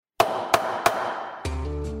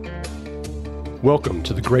Welcome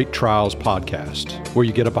to the Great Trials Podcast, where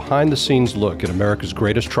you get a behind-the-scenes look at America's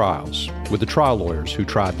greatest trials with the trial lawyers who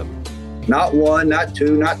tried them. Not one, not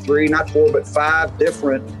two, not three, not four, but 5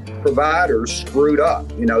 different providers screwed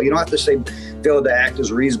up. You don't have to say failed to act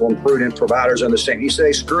as reasonable and prudent providers on the same. You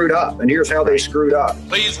say screwed up, and here's how they screwed up.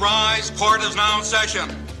 Please rise. Court is now in session.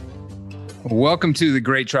 Welcome to the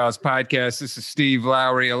Great Trials Podcast. This is Steve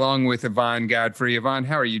Lowry along with Yvonne Godfrey. Yvonne,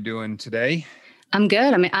 how are you doing today? I'm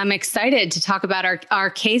good. I'm excited to talk about our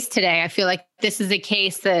case today. I feel like this is a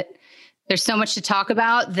case that there's so much to talk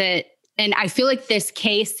about and I feel like this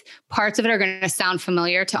case, parts of it are going to sound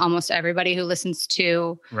familiar to almost everybody who listens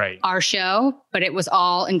to our show, but it was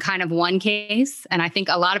all in kind of one case. And I think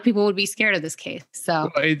a lot of people would be scared of this case. So,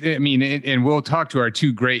 and we'll talk to our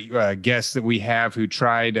 2 great guests that we have who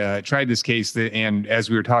tried this case. And as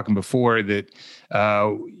we were talking before, that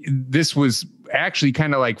this was actually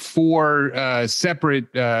kind of like 4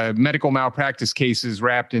 separate medical malpractice cases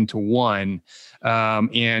wrapped into one.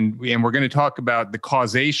 And we're going to talk about the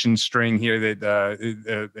causation string here,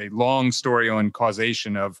 that a long story on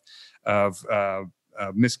causation of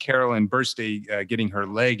Miss Carolyn Boerste getting her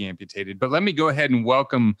leg amputated. But let me go ahead and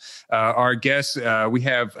welcome our guests. We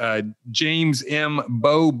have James M.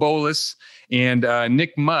 Bolus and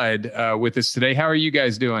Nick Mudd with us today. How are you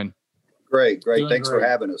guys doing? Great. Thanks for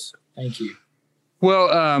having us. Thank you.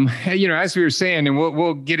 Well, as we were saying, and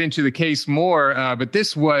we'll get into the case more, but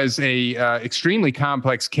this was a extremely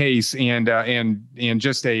complex case, and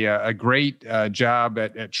just a great job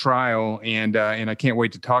at trial, and I can't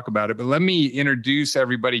wait to talk about it. But let me introduce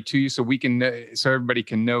everybody to you so everybody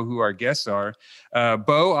can know who our guests are.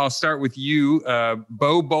 Bo, I'll start with you.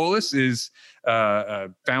 Bo Bolus is a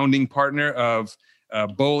founding partner of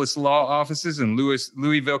Bolus Law Offices in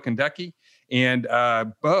Louisville, Kentucky. And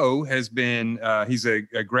Bo has been, he's a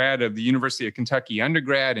grad of the University of Kentucky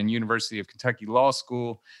undergrad and University of Kentucky Law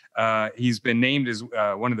School. He's been named as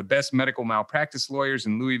one of the best medical malpractice lawyers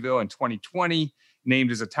in Louisville in 2020,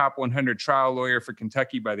 named as a top 100 trial lawyer for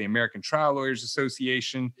Kentucky by the American Trial Lawyers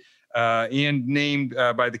Association, and named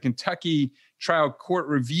by the Kentucky Trial Court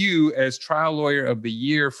Review as Trial Lawyer of the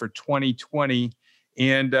Year for 2020.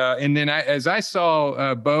 And then as I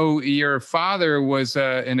saw, Bo, your father was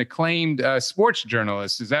an acclaimed sports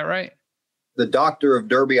journalist. Is that right? The doctor of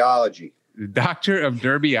derbyology. The doctor of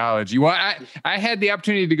derbyology. Well, I had the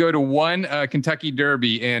opportunity to go to one Kentucky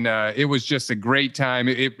Derby, and it was just a great time.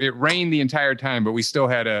 It rained the entire time, but we still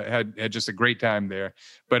had just a great time there.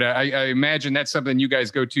 But I imagine that's something you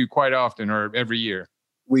guys go to quite often or every year.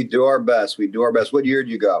 We do our best. What year did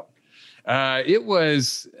you go? It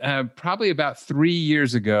was probably about 3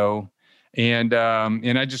 years ago, and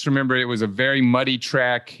I just remember it was a very muddy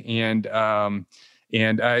track, and I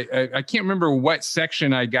can't remember what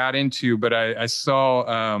section I got into, but I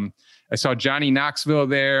saw Johnny Knoxville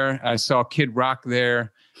there, I saw Kid Rock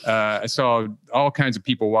there, I saw all kinds of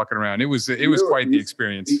people walking around. It was quite the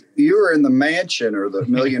experience. You were in the mansion or the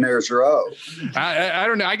Millionaire's Row. I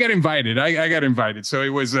don't know. I got invited. I got invited. So it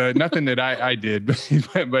was nothing that I did,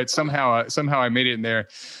 but somehow I made it in there.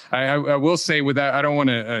 I will say I don't want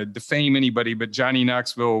to defame anybody, but Johnny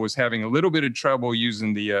Knoxville was having a little bit of trouble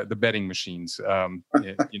using the betting machines.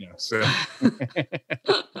 So.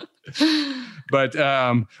 But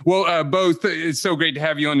Bo, it's so great to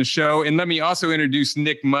have you on the show. And let me also introduce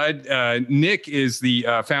Nick Mudd. Nick is the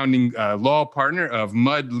founding law partner of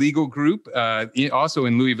Mudd Legal Group, also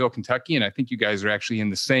in Louisville, Kentucky. And I think you guys are actually in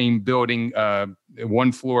the same building,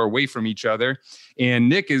 1 floor away from each other. And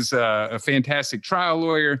Nick is a fantastic trial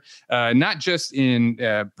lawyer, not just in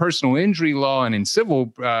personal injury law and in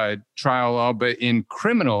civil trial law, but in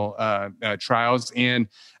criminal trials. And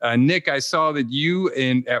Nick, I saw that you,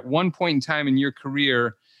 at one point in time in your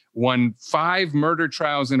career, won 5 murder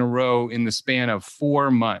trials in a row in the span of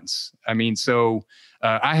 4 months. I mean, so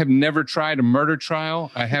I have never tried a murder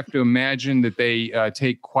trial. I have to imagine that they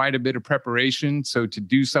take quite a bit of preparation. So to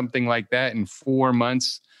do something like that in 4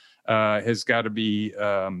 months has got to be,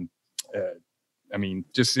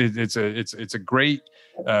 it's a great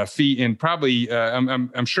feat. And probably,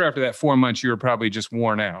 I'm sure after that 4 months, you were probably just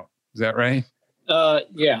worn out. Is that right?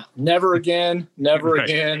 Yeah. Never again.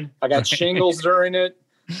 Again. I got shingles during it.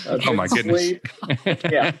 Oh my goodness.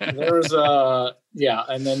 Yeah. There was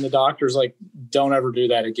and then the doctor's like, don't ever do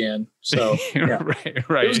that again. So yeah.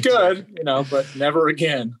 right. It was good, but never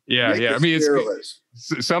again. Yeah. I mean, it's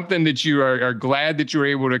something that you are glad that you were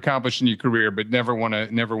able to accomplish in your career, but never want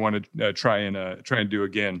to try and do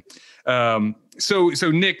again. So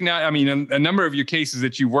Nick, now, I mean, a number of your cases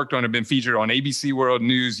that you've worked on have been featured on ABC World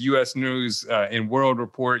News, U.S. News, and World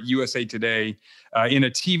Report, USA Today. in a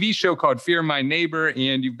TV show called Fear My Neighbor,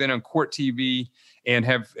 and you've been on Court TV and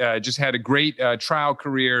have just had a great trial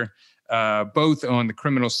career, both on the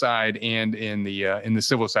criminal side and in the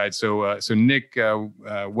civil side. So Nick,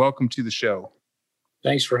 welcome to the show.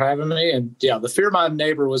 Thanks for having me. And yeah, the Fear My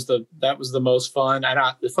Neighbor was the most fun. And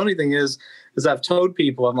the funny thing is I've told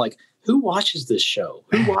people, I'm like, who watches this show?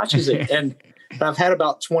 Who watches it? And I've had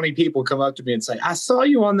about 20 people come up to me and say, I saw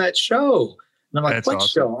you on that show. And I'm like, That's what awesome.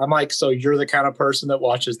 show? I'm like, so you're the kind of person that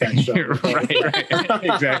watches that show. right.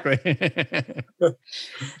 Exactly.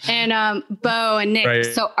 And Bo and Nick, Right.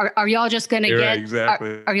 so are y'all just going to You're get, right,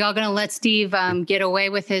 exactly. are y'all going to let Steve get away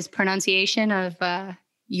with his pronunciation of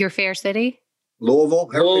your fair city? Louisville.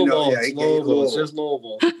 Everybody knows. Louisville. Yeah, It's just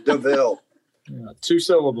Louisville. DeVille. Yeah, 2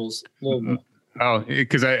 syllables. Louisville. Oh,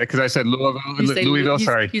 because I said Louisville.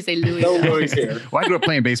 Sorry. You say No Louisville. Louis here. Well, I grew up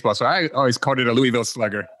playing baseball, so I always called it a Louisville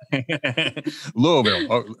Slugger. Louisville.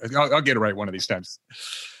 Oh, I'll get it right one of these times.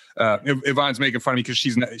 Yvonne's making fun of me because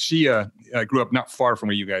she grew up not far from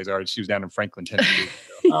where you guys are. She was down in Franklin, Tennessee.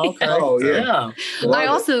 Okay. Oh, yeah.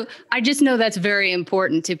 I just know that's very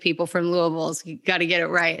important to people from Louisville. So you got to get it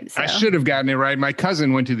right. So. I should have gotten it right. My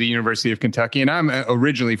cousin went to the University of Kentucky, and I'm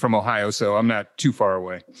originally from Ohio, so I'm not too far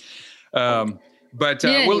away. But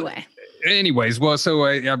anyway. Anyways, so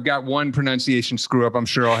I've got one pronunciation screw up. I'm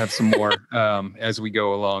sure I'll have some more as we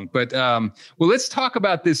go along. But let's talk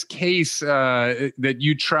about this case that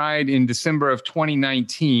you tried in December of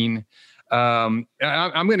 2019. I'm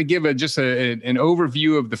going to give just an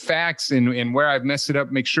overview of the facts and where I've messed it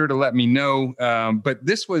up. Make sure to let me know. But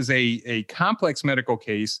this was a complex medical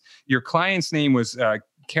case. Your client's name was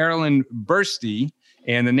Carolyn Boerste.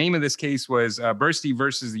 And the name of this case was Boerste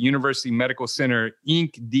versus the University Medical Center,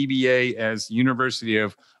 Inc., DBA as University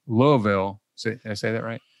of Louisville. Did I say that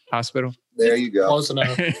right? Hospital? There you go. Close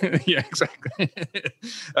enough. Yeah, exactly.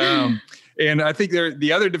 And I think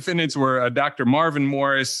the other defendants were Dr. Marvin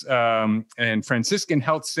Morris and Franciscan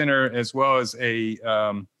Health Center, as well as a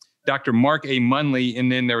Dr. Mark A. Munley.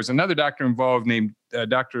 And then there was another doctor involved named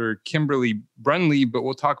Dr. Kimberly Brunley, but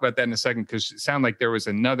we'll talk about that in a second because it sounded like there was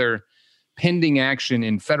another pending action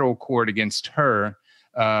in federal court against her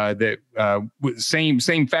that same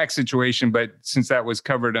fact situation, but since that was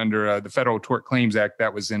covered under the Federal Tort Claims Act,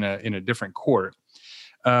 that was in a different court.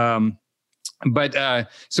 So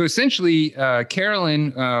essentially,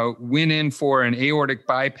 Carolyn went in for an aortic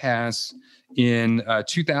bypass in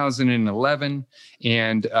 2011,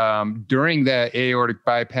 and during that aortic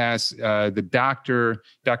bypass, the Dr.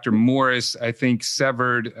 Morris, I think,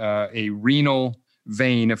 severed a renal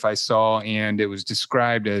vein, if I saw, and it was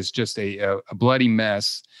described as just a bloody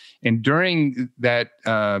mess. And during that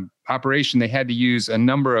operation, they had to use a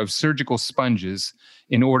number of surgical sponges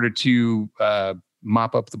in order to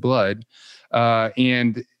mop up the blood.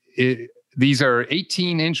 These are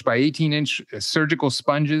 18-inch by 18-inch surgical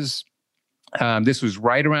sponges. This was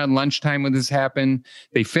right around lunchtime when this happened.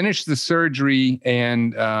 They finished the surgery,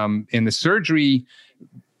 and the surgery,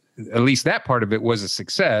 at least that part of it, was a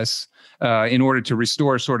success. In order to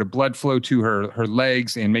restore sort of blood flow to her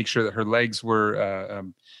legs and make sure that her legs were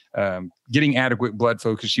getting adequate blood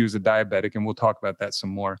flow because she was a diabetic, and we'll talk about that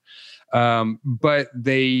some more. But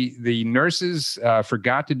the nurses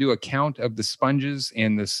forgot to do a count of the sponges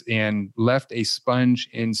and left a sponge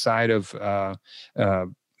inside of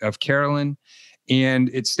Carolyn, and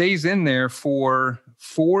it stays in there for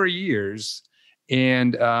 4 years,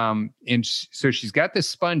 and so she's got this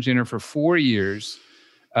sponge in her for 4 years.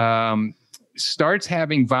 Starts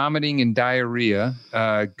having vomiting and diarrhea,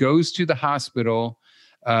 goes to the hospital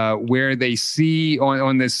where they see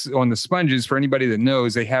on the sponges, for anybody that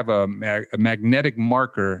knows, they have a magnetic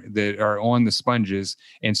marker that are on the sponges.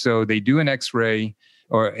 And so they do an x-ray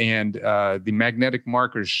and the magnetic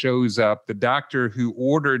marker shows up. The doctor who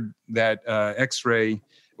ordered that x-ray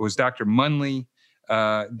was Dr. Munley.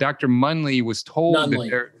 Dr. Munley was told Nunley. that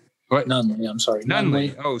there... What? Nunley, I'm sorry.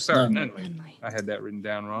 Nunley. Oh, sorry, Nunley. I had that written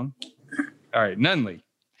down wrong. All right, Nunley.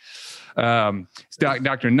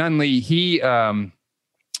 Dr. Nunley, he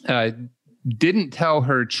didn't tell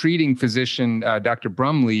her treating physician, Dr.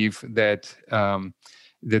 Brumleve, that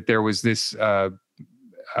there was this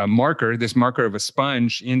marker of a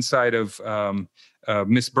sponge inside of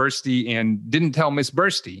Miss Boerste, and didn't tell Miss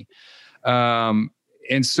Boerste.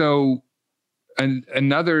 And so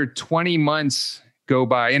another 20 months go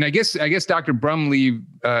by, and I guess Dr. Brumley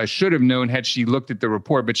should have known had she looked at the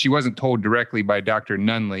report, but she wasn't told directly by Dr.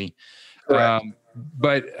 Nunley.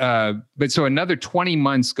 But so another 20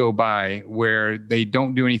 months go by where they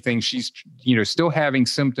don't do anything. She's still having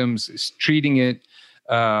symptoms, treating it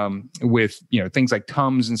with things like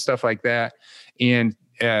Tums and stuff like that, and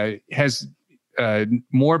has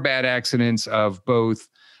more bad accidents of both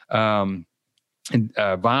vomiting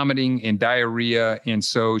and diarrhea. And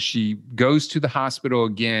so she goes to the hospital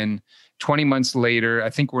again 20 months later. I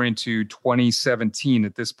think we're into 2017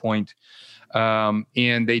 at this point.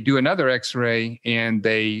 And they do another X-ray, and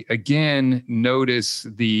they again notice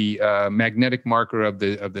the magnetic marker of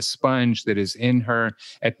the sponge that is in her.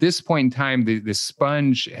 At this point in time, the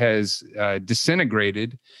sponge has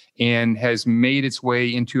disintegrated and has made its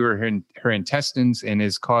way into her intestines and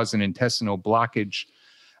has caused an intestinal blockage.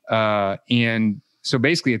 And so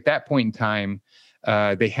basically at that point in time,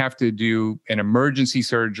 they have to do an emergency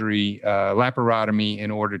surgery, laparotomy,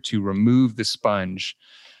 in order to remove the sponge.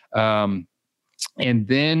 And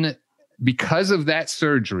then because of that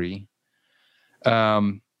surgery,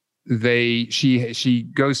 she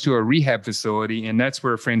goes to a rehab facility, and that's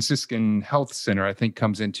where Franciscan Health Center, I think,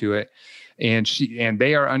 comes into it. And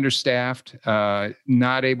they are understaffed,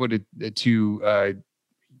 not able to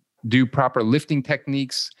do proper lifting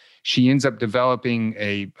techniques. She ends up developing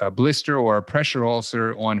a blister or a pressure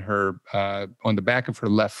ulcer on the back of her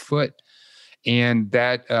left foot. And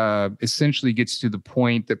that essentially gets to the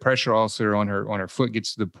point, the pressure ulcer on her foot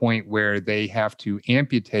gets to the point where they have to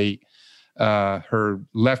amputate her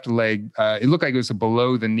left leg. It looked like it was a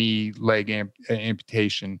below the knee leg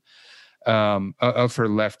amputation of her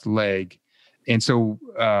left leg. And so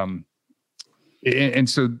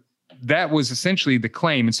that was essentially the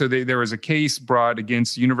claim. And so there was a case brought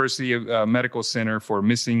against University of Medical Center for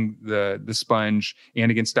missing the sponge, and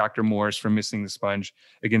against Dr. Morris for missing the sponge,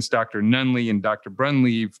 against Dr. Nunley and Dr.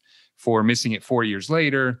 Brunleave for missing it 4 years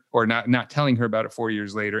later, or not telling her about it 4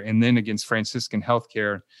 years later, and then against Franciscan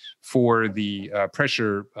Healthcare for the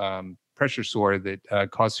pressure sore that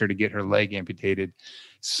caused her to get her leg amputated.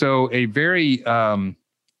 So a very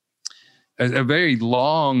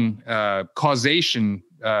long causation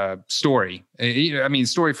story. I mean,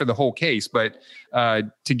 story for the whole case, but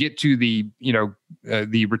to get to the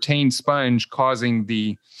retained sponge causing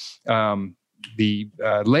the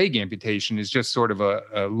leg amputation is just sort of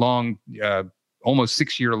a long, almost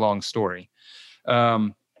 6-year long story.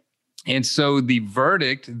 And so the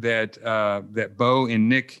verdict that Bo and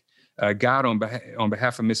Nick got on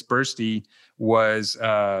behalf of Miss Boerste was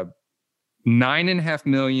 $9.5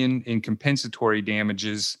 million in compensatory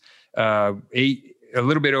damages, a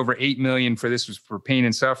little bit over $8 million for this was for pain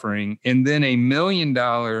and suffering, and then $1 million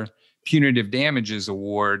punitive damages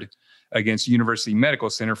award against University Medical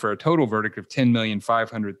Center for a total verdict of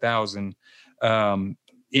 $10,500,000.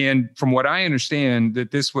 And from what I understand,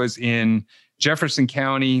 that this was in Jefferson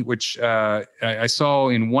County, which I saw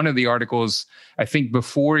in one of the articles, I think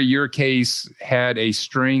before your case had a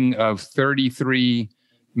string of 33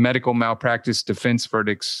 medical malpractice defense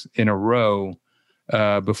verdicts in a row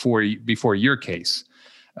before your case.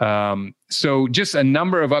 So just a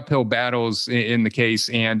number of uphill battles in the case.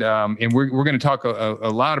 And we're going to talk a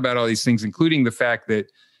lot about all these things, including the fact that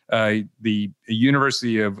the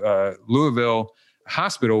University of Louisville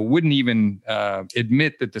Hospital wouldn't even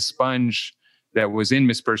admit that the sponge that was in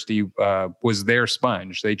Miss Boerste was their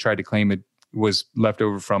sponge. They tried to claim it was left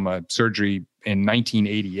over from a surgery in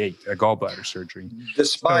 1988, a gallbladder surgery.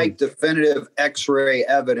 Despite definitive X-ray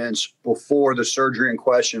evidence before the surgery in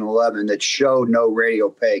question 11 that showed no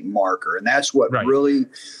radiopaque marker. And that's what really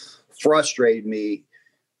frustrated me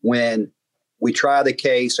when we tried the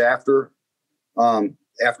case after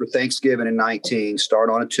Thanksgiving in 19, start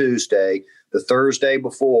on a Tuesday, the Thursday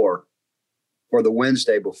before or the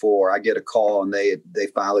Wednesday before, I get a call and they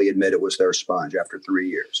finally admit it was their sponge after 3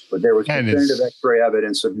 years. But there was definitive X-ray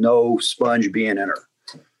evidence of no sponge being in her.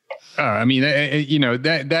 I mean,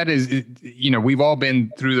 that is, we've all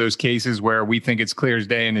been through those cases where we think it's clear as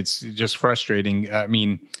day and it's just frustrating. I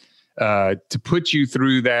mean, to put you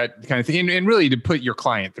through that kind of thing and really to put your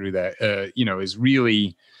client through that, is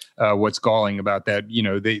really what's galling about that.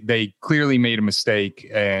 They clearly made a mistake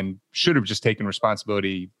and should have just taken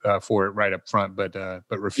responsibility for it right up front, but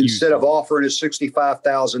refused. Instead of offering us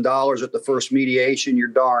 $65,000 at the first mediation, you're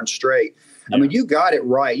darn straight. Yeah. I mean, you got it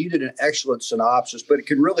right. You did an excellent synopsis, but it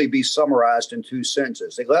can really be summarized in 2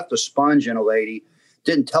 sentences. They left a sponge in a lady,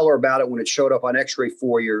 didn't tell her about it when it showed up on X-ray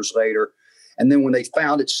 4 years later. And then when they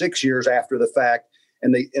found it 6 years after the fact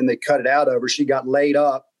and they cut it out of her, she got laid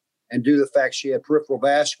up. And due to the fact she had peripheral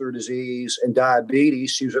vascular disease and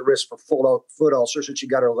diabetes, she was at risk for foot ulcers, and she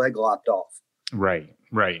got her leg lopped off. Right.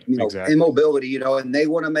 Exactly. Immobility, and they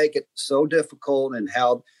want to make it so difficult, and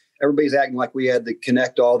how everybody's acting like we had to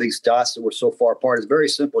connect all these dots that were so far apart. It's very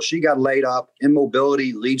simple. She got laid up.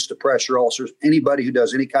 Immobility leads to pressure ulcers. Anybody who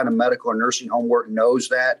does any kind of medical or nursing home work knows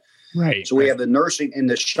that. Right. So we have the nursing, and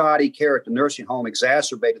the shoddy care at the nursing home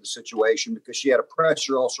exacerbated the situation because she had a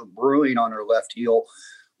pressure ulcer brewing on her left heel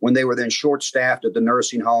when they were then short-staffed at the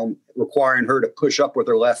nursing home, requiring her to push up with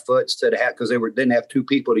her left foot instead of because didn't have two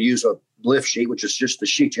people to use a lift sheet, which is just the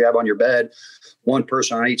sheet you have on your bed, one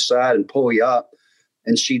person on each side, and pull you up.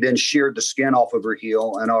 And she then sheared the skin off of her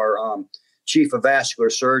heel. And our chief of vascular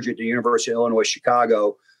surgery at the University of Illinois,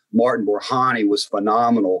 Chicago, Martin Borhani, was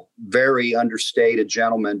phenomenal, very understated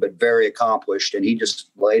gentleman, but very accomplished. And he just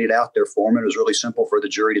laid it out there for him. It was really simple for the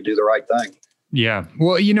jury to do the right thing. Yeah.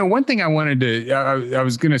 Well, one thing I wanted to, I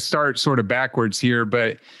was going to start sort of backwards here,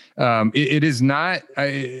 but it is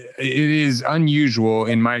unusual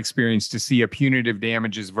in my experience to see a punitive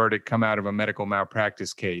damages verdict come out of a medical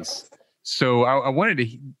malpractice case. So I wanted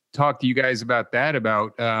to talk to you guys about that,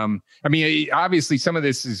 obviously some of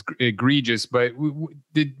this is egregious, but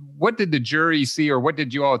what did the jury see, or what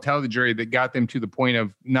did you all tell the jury that got them to the point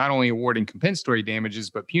of not only awarding compensatory damages,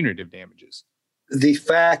 but punitive damages? The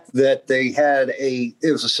fact that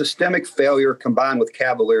it was a systemic failure combined with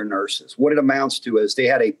cavalier nurses. What it amounts to is they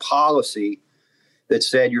had a policy that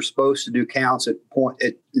said you're supposed to do counts at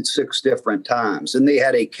 6 different times. And they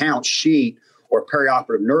had a count sheet or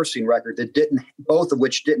perioperative nursing record both of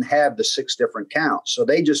which didn't have the 6 different counts. So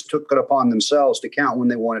they just took it upon themselves to count when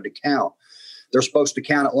they wanted to count. They're supposed to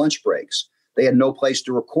count at lunch breaks. They had no place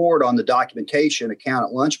to record on the documentation to count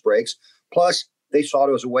at lunch breaks. Plus, they thought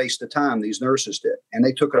it was a waste of time, these nurses did. And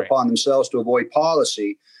they took it upon themselves to avoid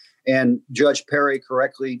policy. And Judge Perry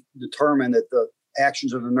correctly determined that the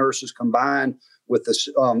actions of the nurses combined with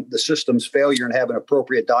the system's failure in having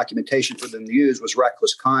appropriate documentation for them to use was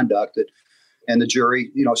reckless conduct. And the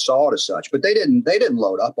jury, saw it as such. But they didn't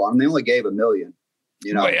load up on them. They only gave $1 million,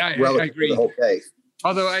 relative to the whole case.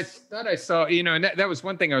 Although I thought I saw, and that was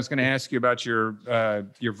one thing I was going to ask you about your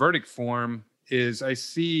verdict form is I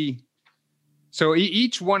see. So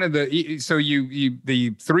each one of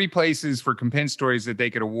the 3 places for compensatories that they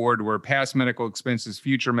could award were past medical expenses,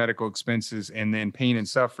 future medical expenses, and then pain and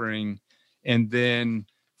suffering. And then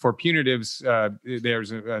for punitives,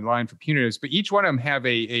 there's a line for punitives, but each one of them have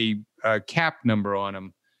a cap number on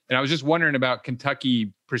them. And I was just wondering about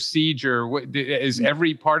Kentucky procedure. Is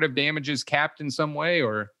every part of damages capped in some way,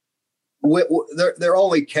 or? They're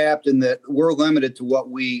only capped in that we're limited to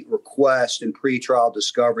what we request in pretrial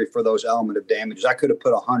discovery for those element of damages. I could have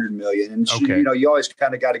put $100 million, and you always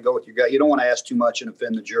kind of got to go with your gut. You don't want to ask too much and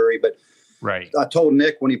offend the jury. But I told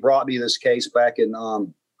Nick when he brought me this case back in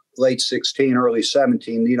late 16, early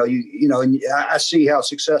 17. And I see how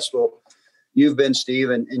successful you've been,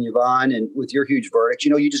 Steve, and Yvonne, and with your huge verdicts.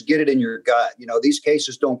 You just get it in your gut. These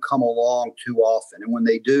cases don't come along too often, and when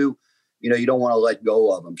they do, you don't want to let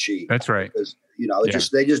go of them cheap. That's right. Because,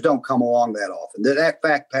 they just don't come along that often. That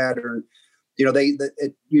fact pattern,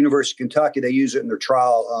 at University of Kentucky, they use it in their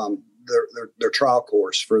trial, their trial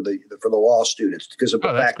course for the law students because of the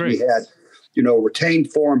fact we had,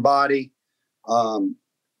 retained foreign body,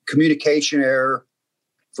 communication error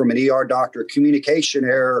from an ER doctor, communication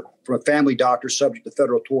error from a family doctor subject to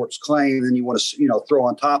federal torts claim. And then you want to, throw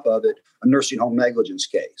on top of it a nursing home negligence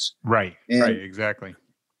case. Right. Right. Exactly.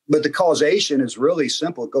 But the causation is really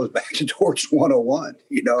simple. It goes back to torts 101.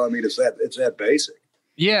 It's that basic.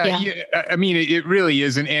 Yeah. I mean, it really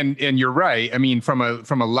is. And you're right. I mean, from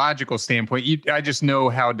a logical standpoint, I just know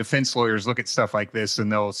how defense lawyers look at stuff like this,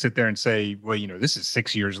 and they'll sit there and say, well, this is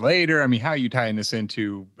 6 years later. I mean, how are you tying this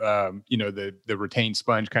into, the retained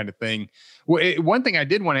sponge kind of thing? Well, one thing I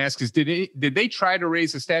did want to ask is, did they try to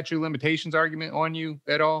raise a statute of limitations argument on you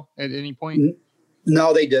at all at any point?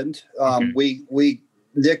 No, they didn't.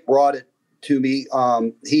 Nick brought it to me.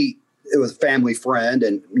 It was a family friend,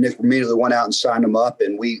 and Nick immediately went out and signed him up.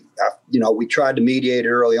 And we tried to mediate it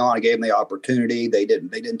early on. I gave them the opportunity. They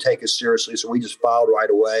didn't take us seriously, so we just filed right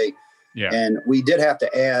away. Yeah. And we did have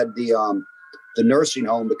to add the nursing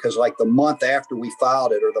home because, like, the month after we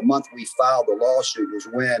filed it, or the month we filed the lawsuit, was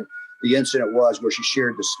when the incident was where she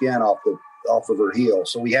sheared the skin off of her heel.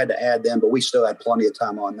 So we had to add them, but we still had plenty of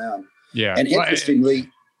time on them. Yeah. And interestingly,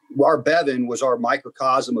 our Bevan was our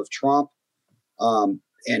microcosm of Trump.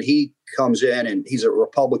 And he comes in, and he's a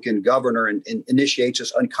Republican governor, and initiates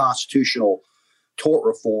this unconstitutional tort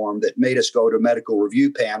reform that made us go to a medical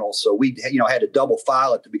review panel. So we, had to double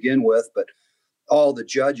file it to begin with, but all the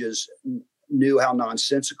judges knew how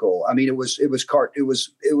nonsensical. I mean, it was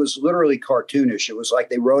literally cartoonish. It was like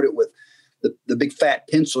they wrote it with the big fat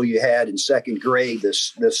pencil you had in second grade,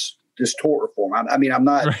 this tort reform.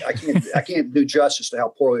 I can't do justice to how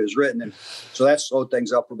poorly it was written. And so that slowed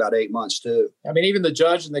things up for about 8 months too. I mean, even the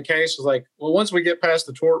judge in the case was like, well, once we get past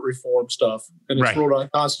the tort reform stuff and it's ruled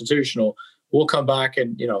unconstitutional, we'll come back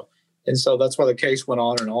and, And so that's why the case went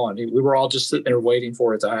on and on. We were all just sitting there waiting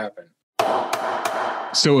for it to happen.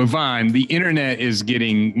 So, Yvonne, the internet is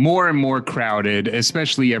getting more and more crowded,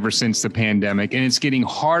 especially ever since the pandemic, and it's getting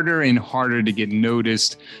harder and harder to get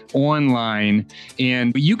noticed online.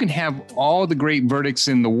 And you can have all the great verdicts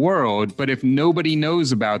in the world, but if nobody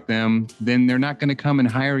knows about them, then they're not going to come and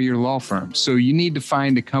hire your law firm. So you need to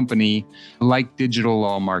find a company like Digital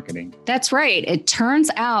Law Marketing. That's right. It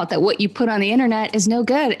turns out that what you put on the internet is no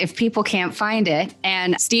good if people can't find it.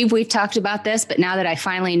 And Steve, we've talked about this, but now that I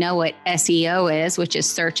finally know what SEO is, which is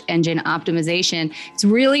search engine optimization, it's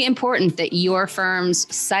really important that your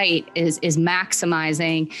firm's site is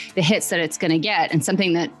maximizing the hits that it's going to get. And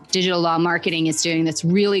something that Digital Law Marketing is doing that's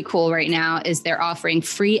really cool right now is they're offering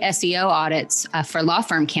free SEO audits for law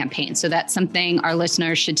firm campaigns. So that's something our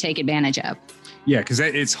listeners should take advantage of. Yeah, because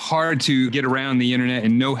it's hard to get around the internet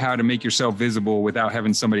and know how to make yourself visible without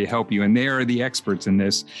having somebody help you. And they are the experts in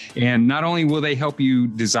this. And not only will they help you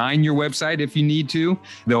design your website if you need to,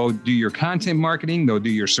 they'll do your content marketing, they'll do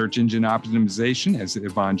your search engine optimization, as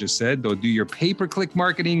Yvonne just said, they'll do your pay-per-click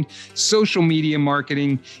marketing, social media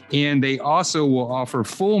marketing, and they also will offer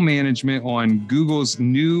full management on Google's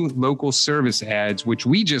new local service ads, which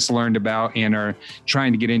we just learned about and are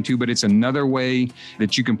trying to get into, but it's another way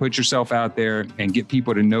that you can put yourself out there and get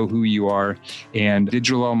people to know who you are. And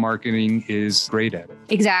Digital Law Marketing is great at it.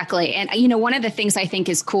 Exactly. And, one of the things I think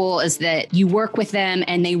is cool is that you work with them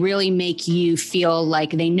and they really make you feel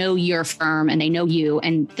like they know your firm and they know you,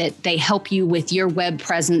 and that they help you with your web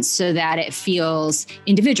presence so that it feels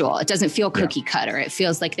individual. It doesn't feel cookie cutter. It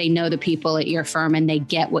feels like they know the people at your firm and they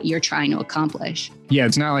get what you're trying to accomplish. Yeah,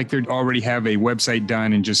 it's not like they already have a website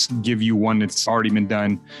done and just give you one that's already been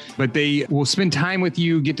done, but they will spend time with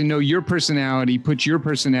you, get to know your personality, put your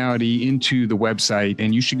personality into the website,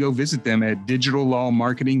 and you should go visit them at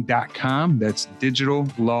digitallawmarketing.com. That's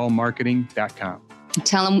digitallawmarketing.com.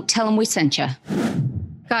 Tell them we sent you.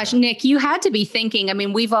 Gosh, Nick, you had to be thinking,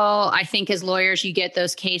 we've all, I think as lawyers, you get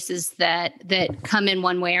those cases that come in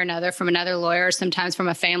one way or another from another lawyer, sometimes from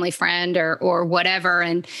a family friend or whatever.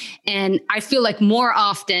 And I feel like more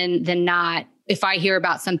often than not, if I hear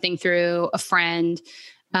about something through a friend,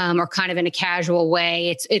 or kind of in a casual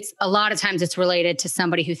way, it's a lot of times it's related to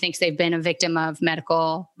somebody who thinks they've been a victim of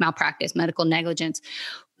medical malpractice, medical negligence.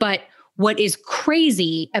 But what is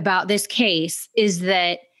crazy about this case is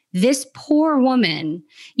that this poor woman,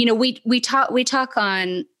 we talk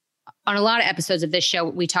on a lot of episodes of this show,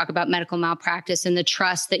 we talk about medical malpractice and the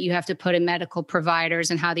trust that you have to put in medical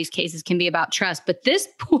providers and how these cases can be about trust. But this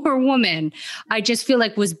poor woman, I just feel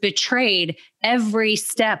like was betrayed every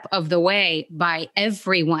step of the way by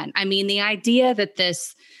everyone. The idea that the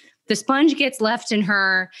sponge gets left in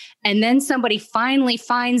her and then somebody finally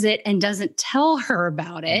finds it and doesn't tell her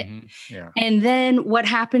about it. Mm-hmm. Yeah. And then what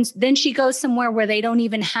happens? Then she goes somewhere where they don't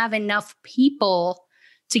even have enough people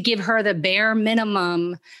to give her the bare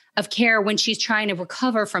minimum of care when she's trying to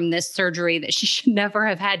recover from this surgery that she should never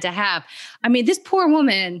have had to have. This poor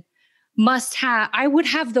woman I would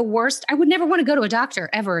have the worst. I would never want to go to a doctor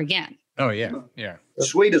ever again. Oh, yeah. Yeah. The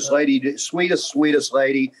sweetest lady,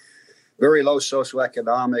 very low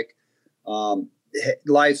socioeconomic.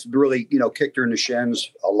 Life's really, kicked her in the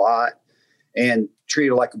shins a lot and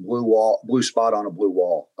treated her like a blue spot on a blue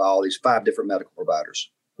wall by all these 5 different medical providers.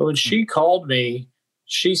 When she called me,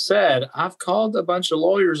 she said, I've called a bunch of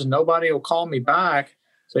lawyers and nobody will call me back.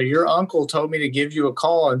 So your uncle told me to give you a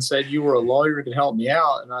call and said you were a lawyer who could help me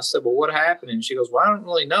out. And I said, well, what happened? And she goes, well, I don't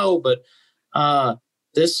really know. But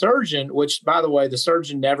this surgeon, which, by the way, the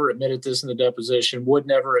surgeon never admitted this in the deposition, would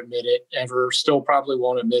never admit it, ever, still probably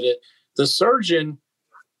won't admit it. The surgeon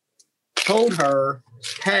told her,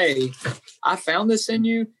 hey, I found this in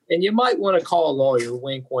you, and you might want to call a lawyer,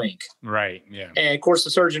 wink, wink. Right, yeah. And, of course,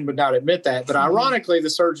 the surgeon would not admit that. But ironically, the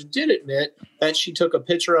surgeon did admit that she took a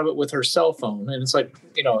picture of it with her cell phone. And it's like,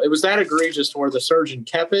 it was that egregious to where the surgeon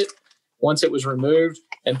kept it once it was removed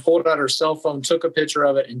and pulled out her cell phone, took a picture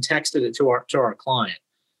of it, and texted it to our client.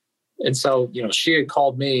 And so, she had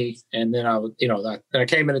called me, and then I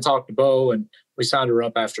came in and talked to Bo, and we signed her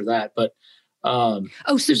up after that. But so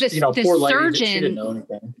just, the poor lady, surgeon, she didn't know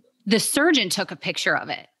anything. The surgeon took a picture of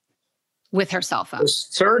it with her cell phone. The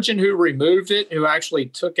surgeon who removed it, who actually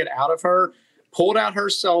took it out of her, pulled out her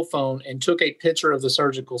cell phone and took a picture of the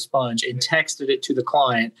surgical sponge and texted it to the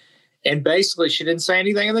client. And basically, she didn't say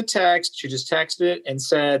anything in the text. She just texted it and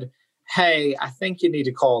said, hey, I think you need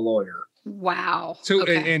to call a lawyer. Wow. So,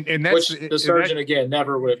 okay. and that's which the surgeon again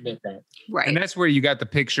never would admit that. Right. And that's where you got the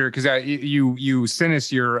picture, because you sent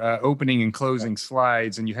us your opening and closing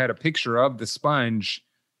slides, and you had a picture of the sponge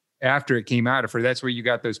after it came out of her. That's where you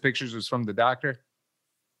got those pictures, was from the doctor?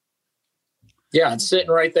 Yeah, it's sitting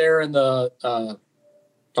right there in the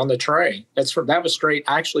on the tray. That was straight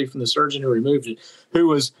actually from the surgeon who removed it, who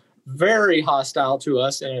was very hostile to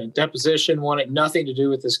us in a deposition, wanted nothing to do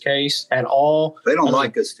with this case at all. They don't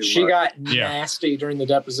like us too much. She got nasty during the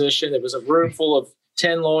deposition. It was a room full of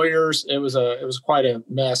 10 lawyers. It was quite a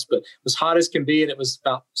mess, but it was hot as can be. And it was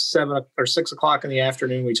about 7 or 6 o'clock in the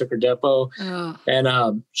afternoon. We took her depo,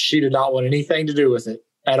 and she did not want anything to do with it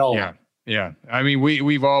at all. Yeah. Yeah. I mean,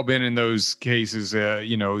 we've all been in those cases,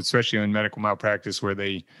 especially in medical malpractice where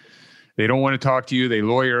they don't want to talk to you. They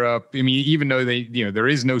lawyer up. I mean, even though there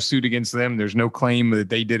is no suit against them, there's no claim that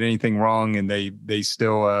they did anything wrong, and they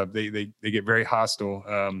still they get very hostile.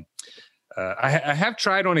 I have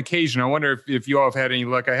tried on occasion. I wonder if you all have had any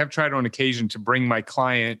luck. I have tried on occasion to bring my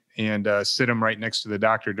client and sit them right next to the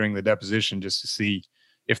doctor during the deposition just to see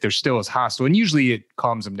if they're still as hostile. And usually it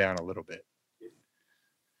calms them down a little bit.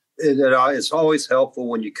 It's always helpful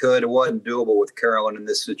when you could. It wasn't doable with Carolyn in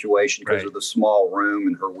this situation because of the small room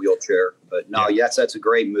and her wheelchair. But no, yes, that's a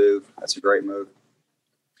great move. That's a great move.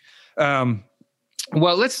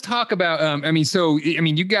 Well, let's talk about,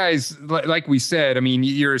 you guys, like we said, I mean,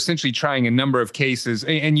 you're essentially trying a number of cases,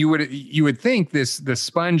 and you would think the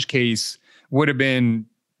sponge case would have been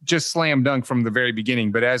just slam dunk from the very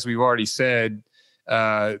beginning. But as we've already said,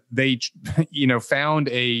 they, found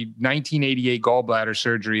a 1988 gallbladder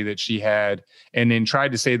surgery that she had, and then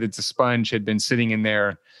tried to say that the sponge had been sitting in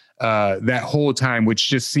there that whole time, which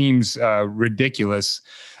just seems ridiculous.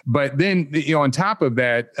 But then, on top of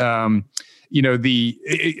that, there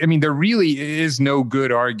really is no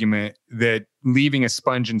good argument that leaving a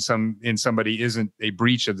sponge in somebody isn't a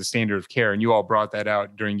breach of the standard of care. And you all brought that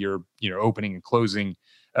out during your, opening and closing,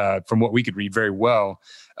 from what we could read very well.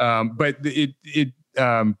 But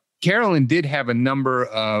Carolyn did have a number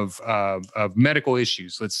of medical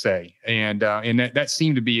issues, let's say, and that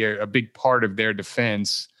seemed to be a big part of their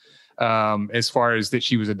defense, as far as that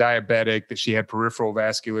she was a diabetic, that she had peripheral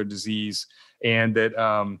vascular disease, and that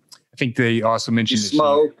I think they also mentioned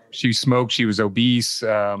that she smoked, she was obese,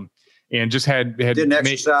 and just had didn't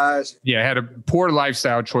exercise. Had a poor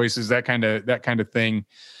lifestyle choices, that kind of thing.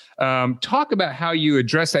 Talk about how you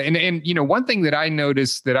address that. And one thing that I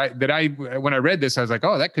noticed that I when I read this, I was like,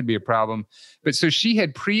 oh, that could be a problem. But so she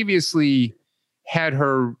had previously had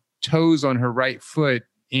her toes on her right foot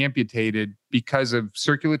amputated because of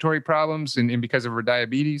circulatory problems and because of her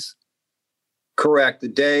diabetes. Correct. The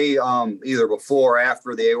day either before or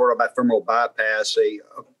after the aortobiofemoral bypass, a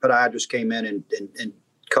podiatrist came in and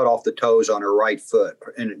cut off the toes on her right foot,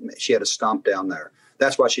 and she had a stump down there.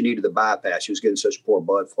 That's why she needed the bypass. She was getting such poor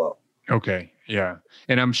blood flow. Okay. Yeah.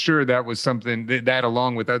 And I'm sure that was something that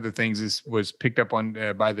along with other things was picked up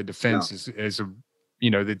on by the defense as a,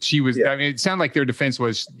 that she was, I mean, it sounded like their defense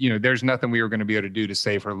was, there's nothing we were going to be able to do to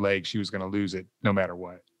save her leg. She was going to lose it no matter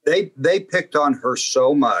what. They picked on her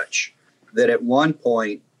so much that at one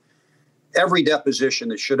point, every deposition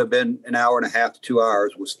that should have been an hour and a half to 2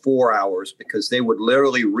 hours was 4 hours, because they would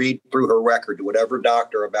literally read through her record to whatever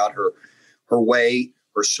doctor about her weight,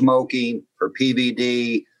 her smoking, her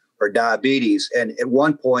PVD, her diabetes. And at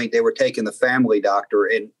one point, they were taking the family doctor,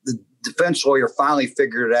 and the defense lawyer finally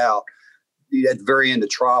figured it out at the very end of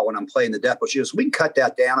trial when I'm playing the depo. She goes, we can cut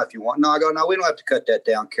that down if you want. No, I go, no, we don't have to cut that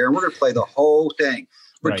down, Karen. We're going to play the whole thing,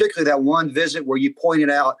 particularly that one visit where you pointed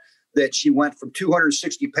out that she went from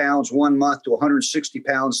 260 pounds 1 month to 160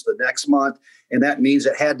 pounds the next month. And that means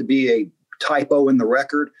it had to be a typo in the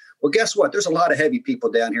record. Well, guess what? There's a lot of heavy people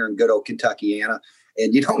down here in good old Kentuckiana,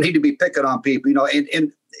 and you don't need to be picking on people,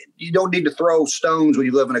 and you don't need to throw stones when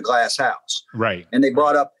you live in a glass house. Right. And they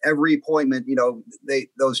brought up every appointment,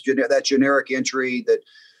 that generic entry that,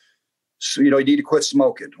 you need to quit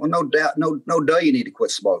smoking. Well, no doubt, no you need to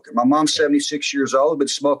quit smoking. My mom's 76 years old, been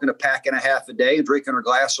smoking a pack and a half a day and drinking her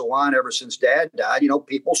glass of wine ever since Dad died.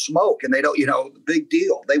 People smoke, and they don't, big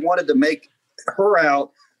deal. They wanted to make her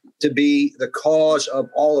out to be the cause of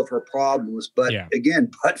all of her problems. But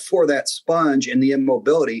again, but for that sponge and the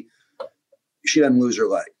immobility, she doesn't lose her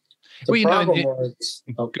leg. Go ahead,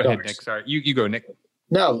 Nick. Sorry, you go, Nick.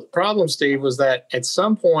 No, the problem, Steve, was that at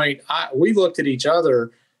some point we looked at each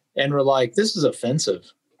other and we're like, this is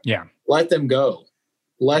offensive. Yeah. Let them go.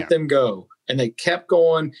 Let them go. And they kept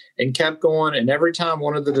going and kept going. And every time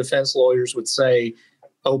one of the defense lawyers would say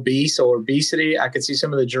obese or obesity, I could see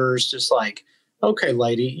some of the jurors just like, okay,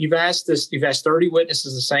 lady, you've asked 30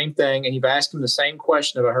 witnesses the same thing, and you've asked them the same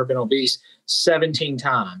question about her being obese 17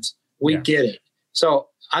 times. We get it. So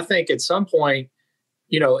I think at some point,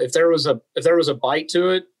 if there was a bite to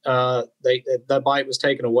it, that bite was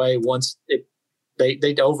taken away once I think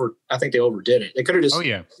they overdid it. They could have just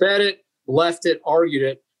said it, left it, argued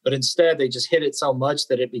it, but instead they just hit it so much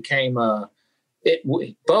that it became Bo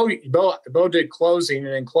did closing,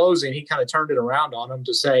 and in closing, he kind of turned it around on him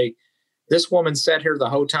to say, this woman sat here the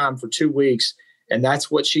whole time for 2 weeks, and that's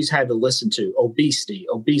what she's had to listen to. Obesity,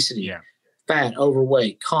 fat,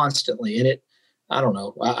 overweight, constantly. And I don't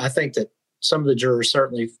know. I think that some of the jurors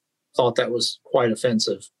certainly thought that was quite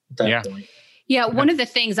offensive at that point. Yeah, one of the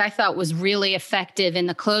things I thought was really effective in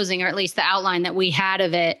the closing, or at least the outline that we had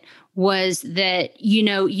of it, was that,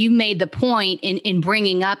 you made the point in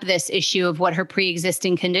bringing up this issue of what her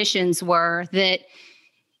pre-existing conditions were, that,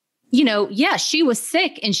 she was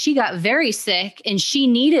sick and she got very sick and she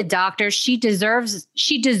needed doctors. She deserves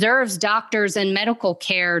doctors and medical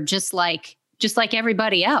care just like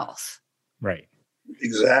everybody else. Right.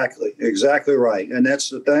 Exactly right. And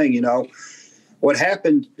that's the thing, what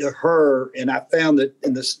happened to her. And I found that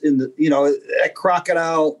that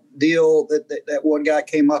crocodile deal that one guy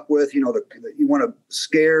came up with, you want to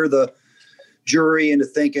scare the jury into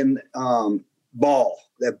thinking,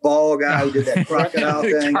 that ball guy who did that crocodile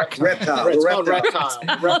thing, reptile. I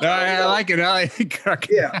like it.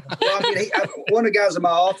 Yeah. Well, one of the guys in my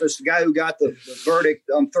office, the guy who got the verdict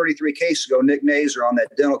 33 cases ago, Nick Nazer, on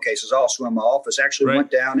that dental case, is also in my office. Actually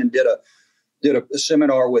went down and did a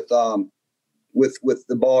seminar with the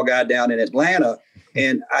ball guy down in Atlanta.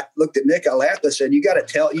 And I looked at Nick, I laughed. I said, you got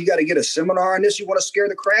to get a seminar on this. You want to scare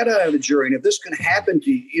the crap out of the jury. And if this can happen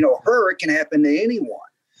to her, it can happen to anyone.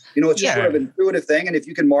 It's just sort of an intuitive thing. And if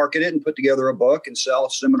you can market it and put together a book and sell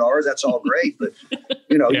seminars, that's all great. But,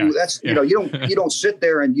 you don't sit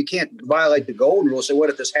there and you can't violate the golden rule and say, what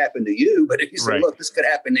if this happened to you? But if you say, look, this could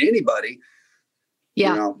happen to anybody.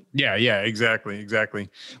 Yeah. Yeah, exactly.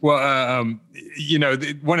 Well,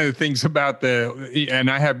 one of the things about and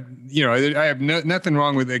I have nothing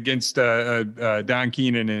wrong against Don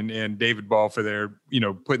Keenan and David Ball for their,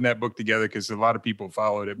 putting that book together, because a lot of people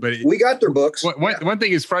followed it. But we got their books. One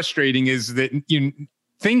thing is frustrating is that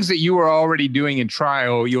things that you were already doing in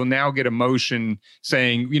trial, you'll now get a motion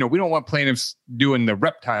saying, we don't want plaintiffs doing the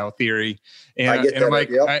reptile theory. And I'm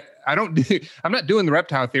like, I'm not doing the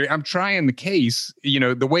reptile theory. I'm trying the case,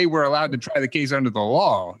 the way we're allowed to try the case under the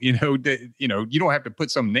law, you don't have to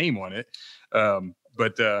put some name on it.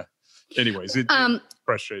 Anyways, it's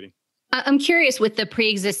frustrating. I'm curious with the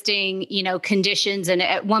pre-existing, conditions. And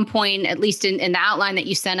at one point, at least in the outline that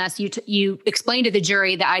you sent us, you explained to the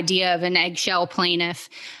jury the idea of an eggshell plaintiff.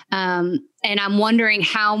 And I'm wondering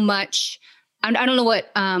how much, I don't know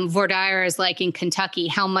what voir dire is like in Kentucky,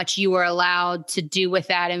 how much you were allowed to do with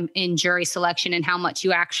that in jury selection, and how much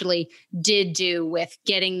you actually did do with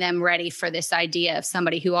getting them ready for this idea of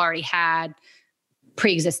somebody who already had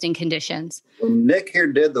pre-existing conditions. Well, Nick here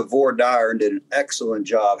did the voir dire and did an excellent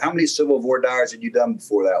job. How many civil voir dires had you done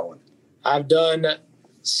before that one? I've done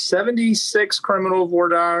 76 criminal voir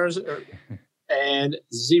dires and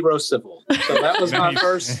 0 civil. So that was my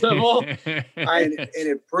first civil.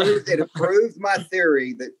 It proved my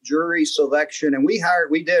theory that jury selection, and I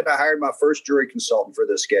hired my first jury consultant for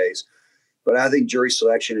this case, but I think jury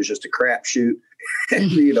selection is just a crapshoot. And,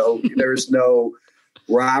 there's no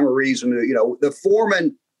rhyme or reason to, the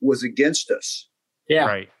foreman was against us. Yeah.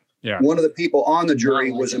 Right. Yeah. One of the people on the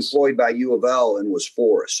jury was employed by U of L and was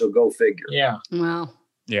for us. So go figure. Yeah. Wow.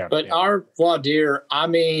 Yeah. But our voir dire,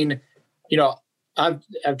 I've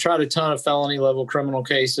tried a ton of felony level criminal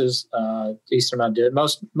cases. Eastern I did.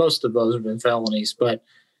 Most of those have been felonies, but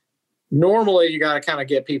normally you got to kind of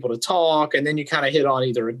get people to talk, and then you kind of hit on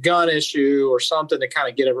either a gun issue or something to kind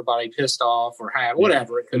of get everybody pissed off or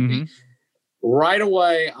whatever it could be. Right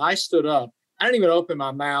away, I stood up. I didn't even open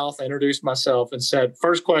my mouth. I introduced myself and said,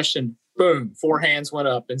 first question, boom, 4 hands went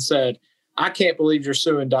up and said, I can't believe you're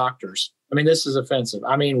suing doctors. I mean, this is offensive.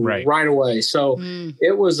 I mean, right away. So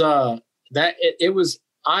it was I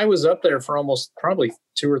was up there for almost probably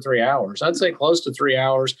 2 or 3 hours. I'd say close to 3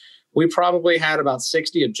 hours. We probably had about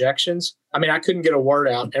 60 objections. I mean, I couldn't get a word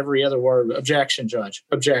out. Every other word, objection, judge,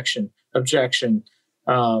 objection.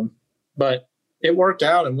 But it worked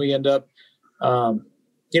out, and we end up, I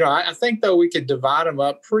think, though, we could divide them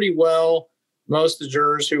up pretty well. Most of the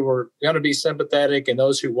jurors who were going to be sympathetic and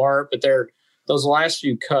those who weren't, but those last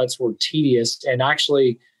few cuts were tedious. And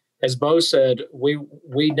actually, as Bo said, we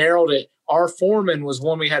narrowed it. Our foreman was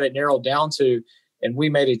one we had it narrowed down to, and we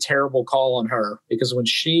made a terrible call on her, because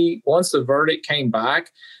once the verdict came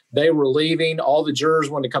back, they were leaving. All the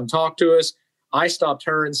jurors wanted to come talk to us. I stopped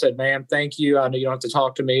her and said, ma'am, thank you. I know you don't have to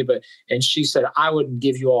talk to me, and she said, I wouldn't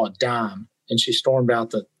give you all a dime. And she stormed out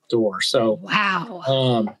the door. So,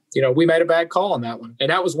 wow. We made a bad call on that one. And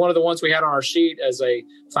that was one of the ones we had on our sheet as a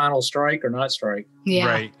final strike or not strike.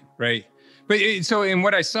 Yeah. Right. But so in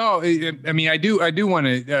what I saw, I mean, I do want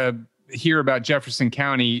to hear about Jefferson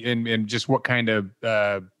County and just what kind of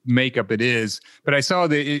makeup it is. But I saw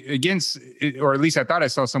that or at least I thought I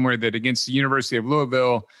saw somewhere that against the University of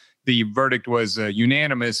Louisville, the verdict was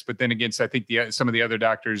unanimous. But then against, I think some of the other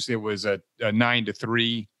doctors, it was a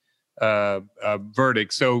 9-3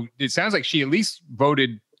 verdict. So it sounds like she at least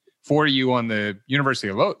voted for you on the University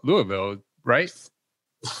of Louisville, right?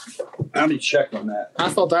 I need to check on that. I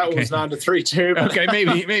thought that was 9-3 too. Okay,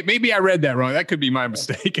 maybe I read that wrong. That could be my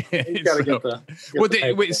mistake. You got to get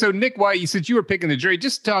the. So Nick White, since you were picking the jury,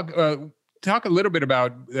 just talk a little bit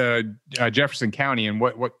about Jefferson County and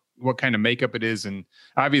what kind of makeup it is, and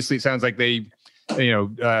obviously it sounds like they,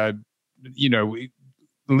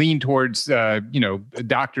 lean towards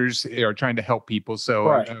doctors are trying to help people. So.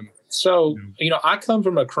 Right. So, I come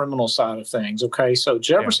from a criminal side of things. Okay. So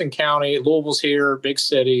Jefferson County, Louisville's here, big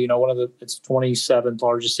city, it's 27th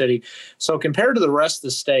largest city. So compared to the rest of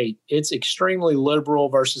the state, it's extremely liberal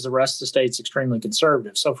versus the rest of the state's extremely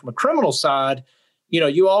conservative. So from a criminal side,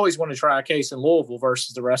 you always want to try a case in Louisville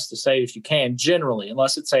versus the rest of the state if you can, generally,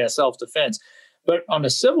 unless it's, say, a self-defense. But on the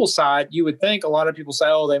civil side, you would think a lot of people say,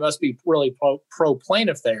 oh, they must be really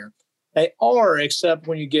pro-plaintiff there. They are, except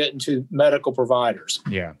when you get into medical providers.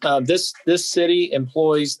 Yeah. This city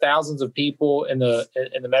employs thousands of people in the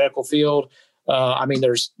medical field.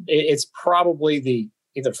 It's probably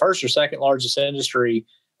either first or second largest industry,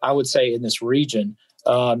 I would say, in this region.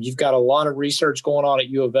 You've got a lot of research going on at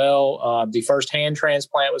U of L. The first hand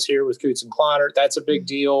transplant was here with Coots and Kleinert. That's a big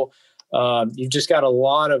deal. You've just got a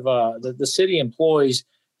lot of the city employs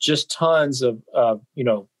just tons of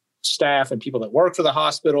staff and people that work for the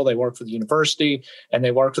hospital, they work for the university, and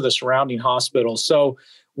they work for the surrounding hospitals. So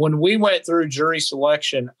when we went through jury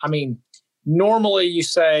selection, normally you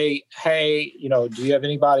say, hey, do you have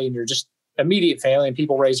anybody in your just immediate family? And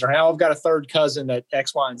people raise their hand. I've got a third cousin at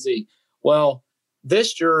X, Y, and Z. Well,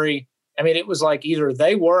 this jury, it was like either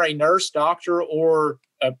they were a nurse, doctor, or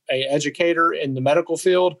a educator in the medical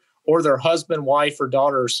field, or their husband, wife, or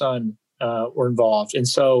daughter or son were involved. And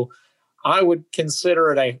so I would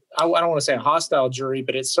consider it I don't want to say a hostile jury,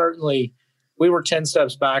 but it's certainly, we were 10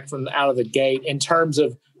 steps back from out of the gate in terms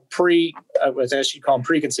of as you call them,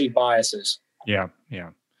 preconceived biases. Yeah.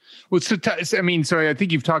 Yeah. Well, so I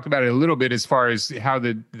think you've talked about it a little bit as far as how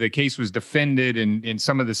the case was defended and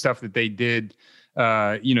some of the stuff that they did,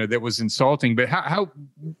 that was insulting. But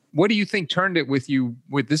what do you think turned it with you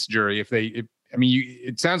with this jury?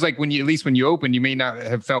 It sounds like when you opened, you may not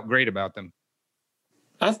have felt great about them.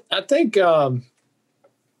 I think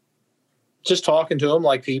just talking to them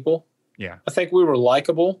like people. Yeah. I think we were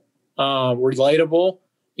likable, relatable.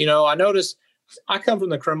 I noticed I come from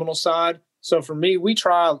the criminal side. So for me, we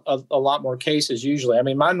try a lot more cases usually.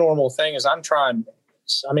 My normal thing is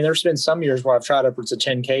there's been some years where I've tried upwards of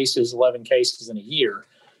 10 cases, 11 cases in a year.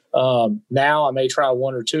 Now I may try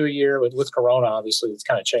 1 or 2 a year. With Corona, obviously, it's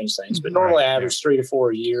kind of changed things. But normally I average 3 to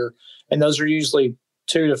 4 a year. And those are usually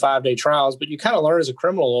 2 to 5 day trials. But you kind of learn as a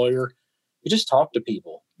criminal lawyer, you just talk to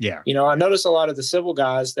people. Yeah. I notice a lot of the civil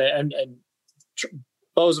guys and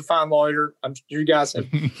Bo's a fine lawyer. You guys have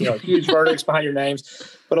huge verdicts behind your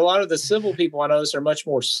names. But a lot of the civil people I notice are much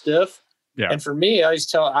more stiff. Yeah. And for me, I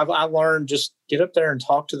learned just get up there and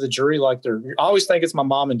talk to the jury like I always think it's my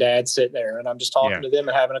mom and dad sitting there and I'm just talking to them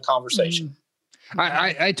and having a conversation.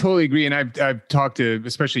 I totally agree. And I've talked to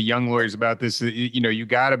especially young lawyers about this. You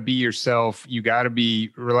got to be yourself. You got to be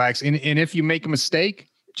relaxed. And if you make a mistake,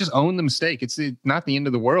 just own the mistake. It's not the end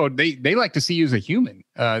of the world. They like to see you as a human.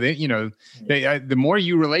 The more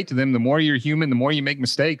you relate to them, the more you're human, the more you make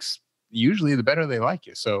mistakes, usually the better they like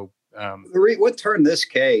you. So what turned this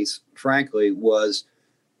case, frankly, was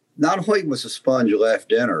not only was the sponge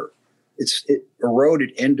left in her, it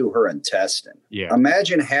eroded into her intestine. Yeah.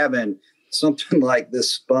 Imagine having something like this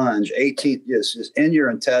sponge, 18 just in your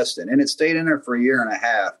intestine, and it stayed in there for a year and a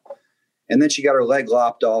half. And then she got her leg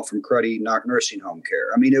lopped off from cruddy nursing home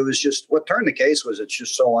care. It was just what turned the case was it's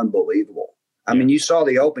just so unbelievable. You saw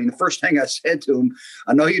the opening. The first thing I said to him,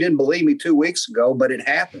 I know you didn't believe me 2 weeks ago, but it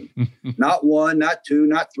happened. Not 1, not 2,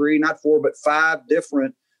 not 3, not 4, but 5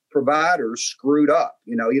 different providers screwed up.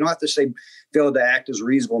 You don't have to say failed to act as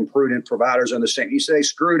reasonable and prudent providers on the same. You say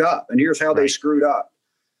screwed up, and here's how they screwed up.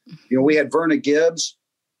 We had Verna Gibbs.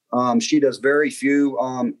 She does very few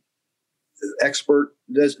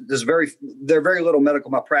does very little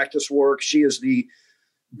medical malpractice work. She is the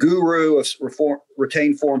guru of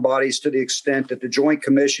retained foreign bodies to the extent that the Joint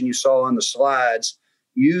Commission you saw on the slides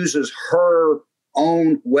uses her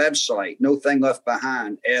own website, No Thing Left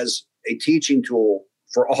Behind, as a teaching tool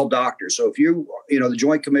for all doctors. So if the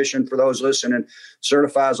Joint Commission, for those listening,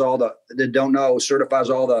 certifies all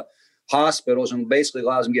the hospitals and basically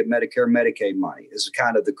allows them to get Medicare, Medicaid money is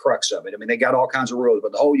kind of the crux of it. I mean, they got all kinds of rules,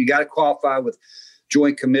 but you got to qualify with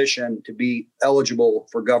Joint Commission to be eligible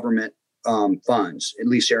for government funds, at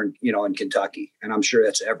least here in Kentucky. And I'm sure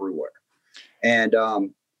that's everywhere. And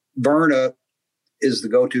Verna is the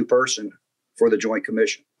go-to person for the Joint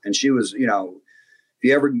Commission. And she was, if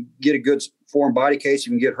you ever get a good foreign body case,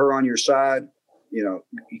 you can get her on your side, you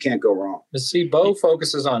can't go wrong. But see, Bo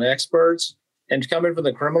focuses on experts, and coming from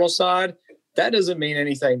the criminal side, that doesn't mean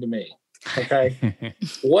anything to me. Okay.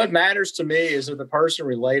 What matters to me is that the person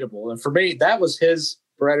relatable. And for me, that was his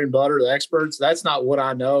bread and butter, the experts. That's not what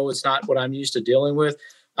I know. It's not what I'm used to dealing with.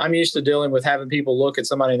 I'm used to dealing with having people look at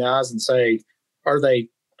somebody in the eyes and say, are they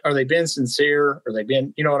being sincere? Are they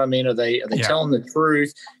being, you know what I mean? Are they telling the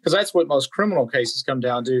truth? Because that's what most criminal cases come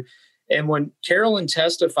down to. And when Carolyn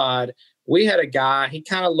testified, we had a guy, he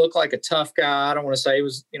kind of looked like a tough guy. I don't want to say he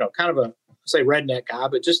was, kind of a, say redneck guy,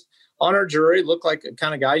 but just on our jury, looked like a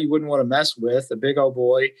kind of guy you wouldn't want to mess with, a big old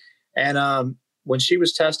boy. And when she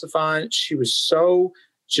was testifying, she was so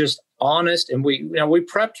just honest. And we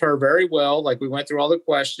prepped her very well. Like we went through all the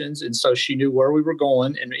questions. And so she knew where we were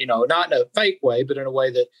going and, not in a fake way, but in a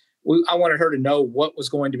way that I wanted her to know what was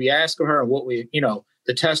going to be asked of her and what we,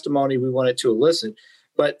 the testimony we wanted to elicit.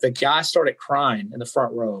 But the guy started crying in the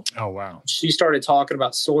front row. Oh, wow. She started talking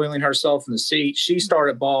about soiling herself in the seat. She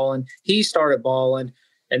started bawling. He started bawling.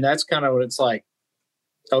 And that's kind of what it's like.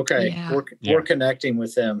 Okay, we're connecting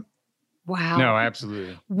with them. Wow. No,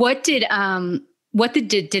 absolutely. What did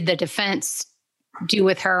the defense do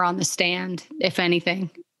with her on the stand, if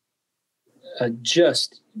anything? Not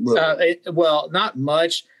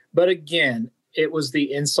much. But again, it was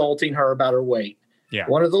the insulting her about her weight. Yeah.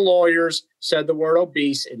 One of the lawyers said the word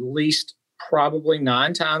obese at least probably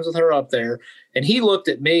 9 times with her up there. And he looked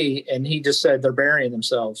at me and he just said, they're burying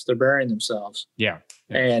themselves. Yeah.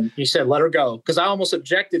 And he said, let her go. Because I almost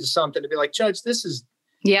objected to something to be like, Judge, this is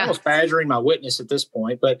almost badgering my witness at this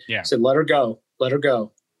point. But I said, let her go.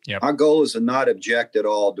 Yep. My goal is to not object at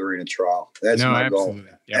all during a trial. That's my goal.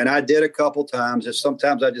 Yep. And I did a couple times.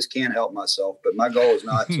 Sometimes I just can't help myself. But my goal is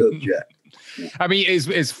not to object. I mean,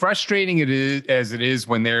 as frustrating as it is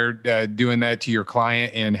when they're doing that to your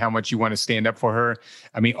client and how much you want to stand up for her.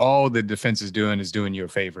 I mean, all the defense is doing you a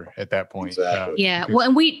favor at that point. Exactly. Well,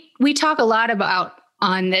 and we talk a lot about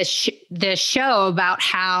on this show about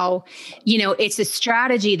how, it's a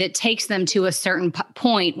strategy that takes them to a certain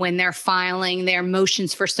point when they're filing their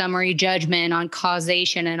motions for summary judgment on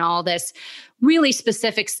causation and all this really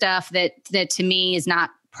specific stuff that to me is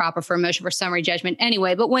not proper for a motion for summary judgment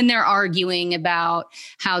anyway. But when they're arguing about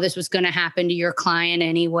how this was going to happen to your client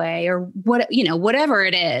anyway, or whatever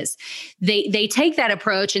it is, they take that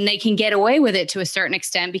approach and they can get away with it to a certain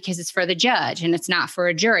extent because it's for the judge and it's not for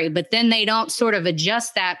a jury. But then they don't sort of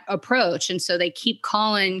adjust that approach. And so they keep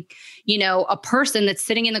calling, a person that's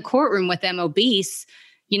sitting in the courtroom with them obese,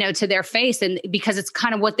 to their face. And because it's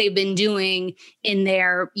kind of what they've been doing in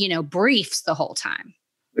their, briefs the whole time.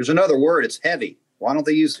 There's another word. It's heavy. Why don't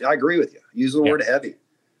they I agree with you. Use the word heavy.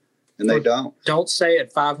 And they don't. Don't say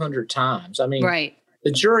it 500 times. I mean, right.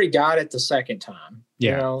 The jury got it the second time.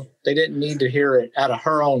 Yeah. They didn't need to hear it out of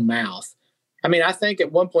her own mouth. I mean, I think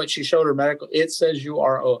at one point she showed her medical. It says you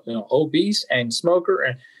are obese and smoker.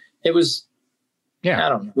 And it was, I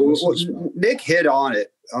don't know. Well, Nick hit on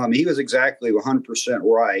it. He was exactly 100%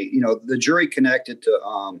 right. The jury connected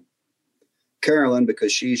to Carolyn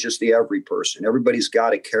because she's just the every person. Everybody's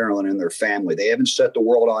got a Carolyn in their family. They haven't set the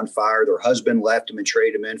world on fire. Their husband left them and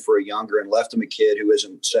traded him in for a younger and left them a kid who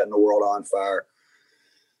isn't setting the world on fire.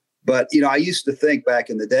 But, I used to think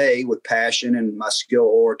back in the day with passion and my skill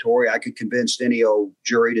oratory, I could convince any old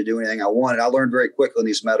jury to do anything I wanted. I learned very quickly in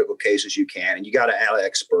these medical cases you can, and you got to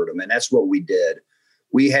out-expert them. And that's what we did.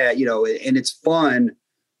 We had, and it's fun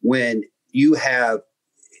when you have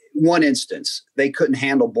one instance, they couldn't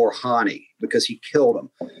handle Borhani because he killed him.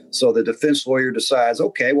 So the defense lawyer decides,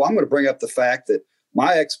 okay, well, I'm going to bring up the fact that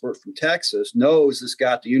my expert from Texas knows this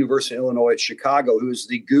guy at the University of Illinois at Chicago, who's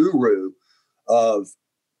the guru of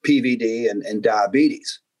PVD and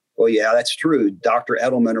diabetes. Well, yeah, that's true. Dr.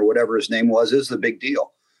 Edelman or whatever his name was is the big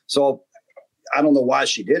deal. So I don't know why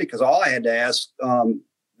she did it because all I had to ask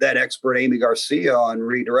that expert, Amy Garcia, on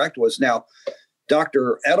redirect was now,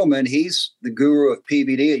 Dr. Edelman, he's the guru of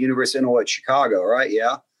PVD at University of Illinois at Chicago, right?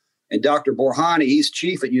 Yeah. And Dr. Borhani, he's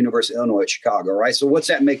chief at University of Illinois at Chicago, right? So what's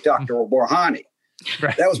that make Dr. Borhani?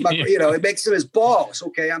 Right. That was my, it makes him his boss.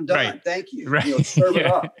 Okay, I'm done. Right. Thank you. Right. Serve it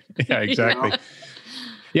up. Yeah, exactly.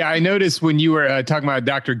 Yeah, I noticed when you were talking about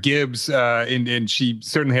Dr. Gibbs, and she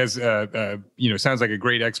certainly has, sounds like a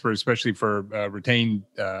great expert, especially for retained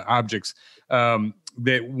objects,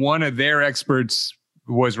 that one of their experts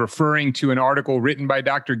was referring to an article written by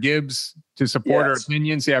Dr. Gibbs to support her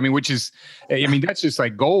opinions. Yeah, that's just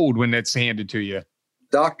like gold when that's handed to you.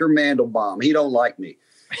 Dr. Mandelbaum, he don't like me.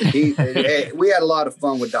 We had a lot of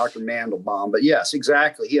fun with Dr. Mandelbaum, but yes,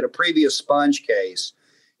 exactly. He had a previous sponge case.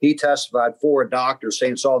 He testified for a doctor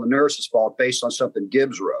saying it's all the nurse's fault based on something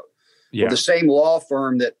Gibbs wrote. Yeah. Well, the same law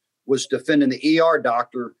firm that was defending the ER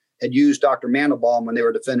doctor had used Dr. Mandelbaum when they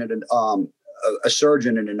were defending a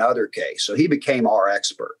surgeon in another case. So he became our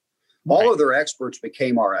expert. Right. All of their experts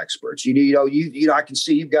became our experts. I can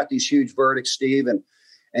see you've got these huge verdicts, Steve and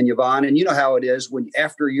Yvonne, and you know how it is when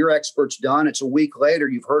after your expert's done, it's a week later,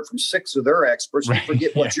 you've heard from 6 of their experts and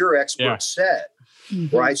forget what your expert said.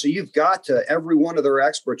 Mm-hmm. Right. So you've got to, every one of their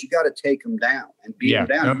experts, you got to take them down and beat them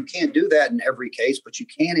down. You can't do that in every case, but you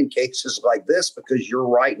can in cases like this because you're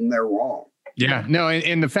right and they're wrong. Yeah, no,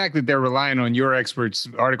 and the fact that they're relying on your experts'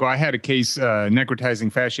 article. I had a case,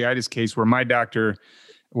 necrotizing fasciitis case, where my doctor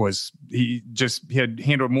he had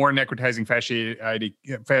handled more necrotizing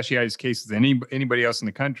fasciitis cases than anybody else in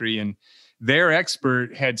the country, and their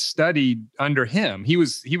expert had studied under him. He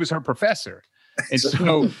was her professor. And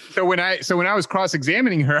so when I was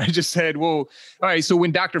cross-examining her, I just said, well, all right, so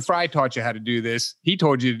when Dr. Fry taught you how to do this, he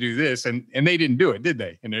told you to do this, and they didn't do it, did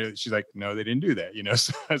they? And she's like, no, they didn't do that.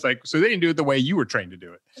 So I was like, so they didn't do it the way you were trained to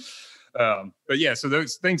do it. But yeah, so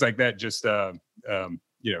those things like that just, and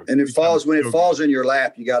it falls in your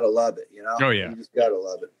lap, you got to love it, Oh yeah. You just got to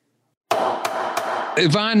love it.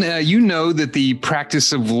 Yvonne, you know that the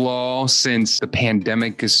practice of law since the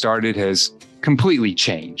pandemic has started has completely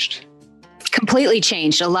changed. Completely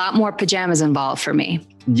changed. A lot more pajamas involved for me.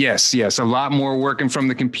 Yes. A lot more working from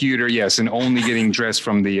the computer. Yes. And only getting dressed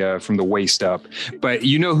from the waist up. But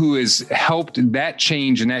you know who has helped that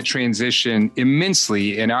change and that transition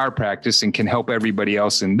immensely in our practice and can help everybody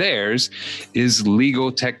else in theirs is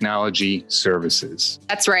Legal Technology Services.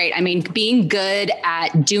 That's right. I mean, being good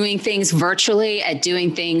at doing things virtually, at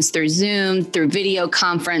doing things through Zoom, through video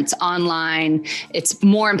conference, online, it's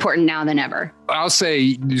more important now than ever. I'll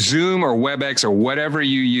say Zoom or WebEx or whatever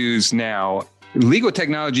you use now. Legal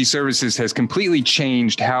Technology Services has completely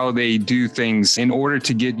changed how they do things in order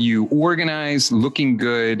to get you organized, looking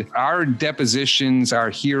good. Our depositions, our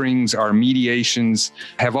hearings, our mediations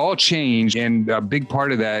have all changed. And a big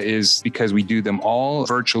part of that is because we do them all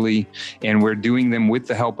virtually, and we're doing them with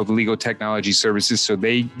the help of Legal Technology Services. So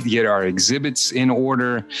they get our exhibits in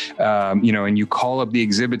order, and you call up the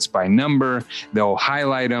exhibits by number. They'll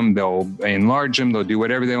highlight them, they'll enlarge them, they'll do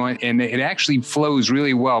whatever they want. And it actually flows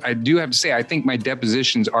really well. I do have to say, I think my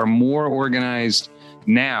depositions are more organized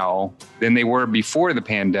now than they were before the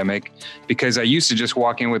pandemic, because I used to just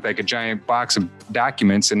walk in with like a giant box of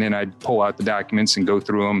documents and then I'd pull out the documents and go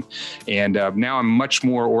through them. And now I'm much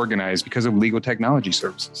more organized because of Legal Technology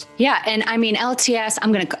Services. Yeah. And I mean, LTS,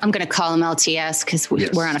 I'm going to call them LTS because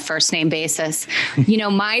we're on a first name basis.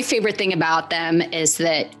 My favorite thing about them is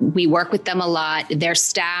that we work with them a lot. Their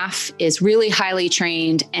staff is really highly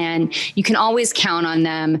trained and you can always count on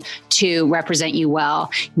them to represent you well,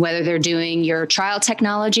 whether they're doing your trial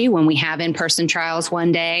technology when we have in-person trials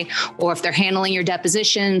one day, or if they're handling your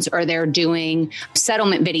depositions, or they're doing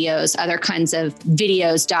settlement videos, other kinds of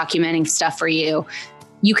videos documenting stuff for you.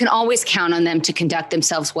 You can always count on them to conduct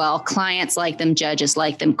themselves well. Clients like them, judges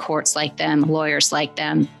like them, courts like them, lawyers like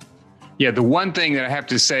them. Yeah, the one thing that I have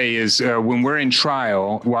to say is when we're in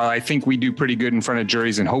trial, while I think we do pretty good in front of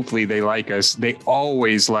juries and hopefully they like us, they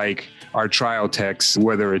always like our trial techs,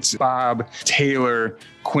 whether it's Bob, Taylor,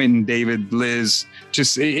 Quentin, David, Liz,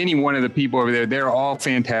 just any one of the people over there. They're all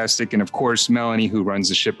fantastic. And of course, Melanie, who runs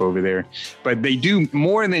the ship over there. But they do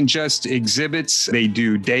more than just exhibits. They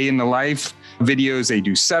do day in the life videos. They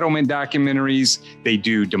do settlement documentaries. They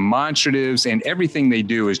do demonstratives, and everything they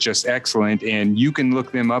do is just excellent. And you can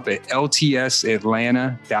look them up at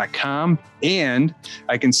ltsatlanta.com. And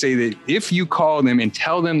I can say that if you call them and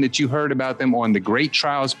tell them that you heard about them on the Great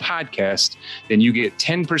Trials podcast, then you get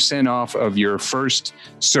 10% off of your first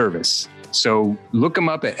service. So look them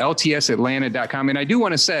up at ltsatlanta.com. And I do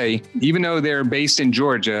want to say, even though they're based in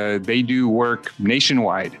Georgia, they do work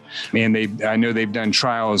nationwide. And I know they've done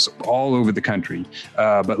trials all over the country.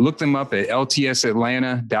 But look them up at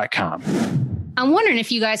ltsatlanta.com. I'm wondering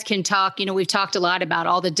if you guys can talk, we've talked a lot about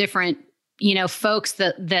all the different, folks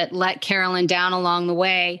that let Carolyn down along the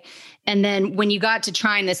way. And then when you got to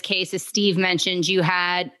trying this case, as Steve mentioned, you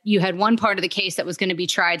had one part of the case that was going to be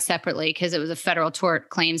tried separately because it was a Federal Tort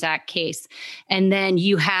Claims Act case. And then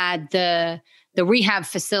you had the the rehab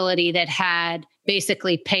facility that had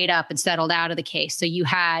basically paid up and settled out of the case. So you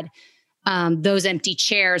had those empty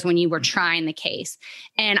chairs when you were trying the case.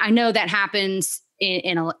 And I know that happens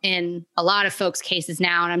in a lot of folks' cases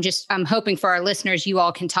now. And I'm hoping for our listeners, you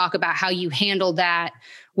all can talk about how you handled that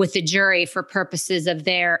with the jury for purposes of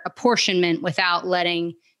their apportionment without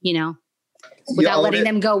letting, letting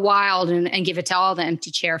them go wild and give it to all the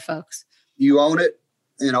empty chair folks. You own it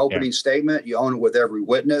in opening statement. You own it with every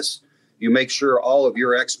witness. You make sure all of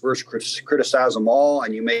your experts criticize them all,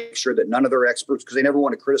 and you make sure that none of their experts, because they never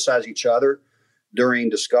want to criticize each other during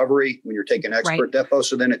discovery when you're taking expert depo.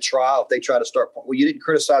 So then at trial, if they try to start, well, you didn't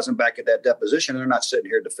criticize them back at that deposition, they're not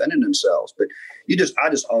sitting here defending themselves. But I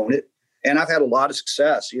just own it. And I've had a lot of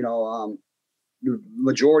success. The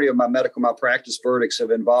majority of my medical malpractice verdicts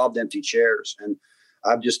have involved empty chairs. And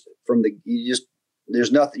I've just,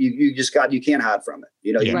 there's nothing, you can't hide from it.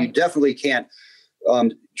 You definitely can't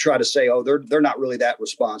try to say, oh, they're not really that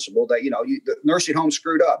responsible. That, the nursing home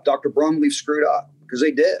screwed up. Dr. Brumleve screwed up, because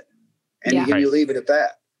they did. And you leave it at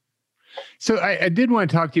that. So I did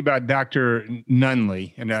want to talk to you about Dr.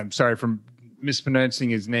 Nunley, and I'm sorry for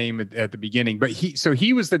mispronouncing his name at the beginning, but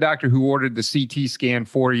he was the doctor who ordered the CT scan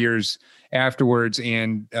 4 years afterwards,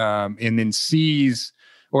 and then sees,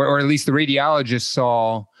 or at least the radiologist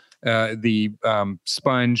saw the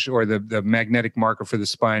sponge, or the magnetic marker for the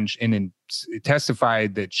sponge, and then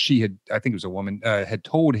testified that she had, I think it was a woman, had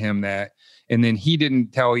told him that, and then he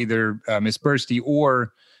didn't tell either Miss Boerste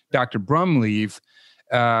or Dr. Brumleve.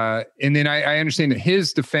 And then I understand that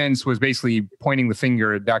his defense was basically pointing the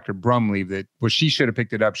finger at Dr. Brumleve, that she should have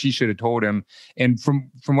picked it up. She should have told him. And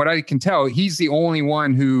from what I can tell, he's the only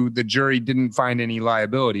one who the jury didn't find any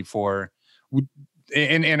liability for.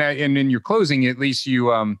 And in your closing, at least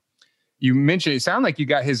you mentioned, it sounded like you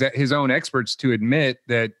got his own experts to admit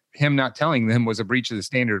that him not telling them was a breach of the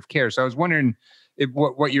standard of care. So I was wondering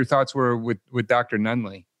what your thoughts were with Dr.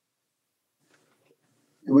 Nunley.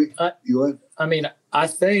 I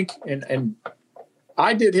think, and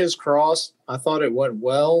I did his cross. I thought it went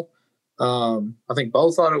well. I think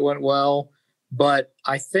both thought it went well, but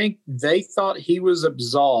I think they thought he was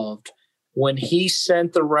absolved when he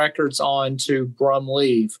sent the records on to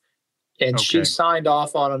Brumleve, and she signed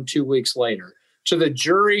off on them 2 weeks later. To the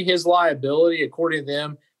jury, his liability, according to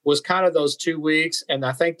them, was kind of those 2 weeks. And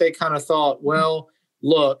I think they kind of thought, well,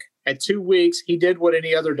 look, at 2 weeks, he did what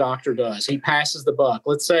any other doctor does. He passes the buck.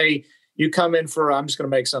 Let's say you come in for, I'm just going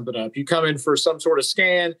to make something up. You come in for some sort of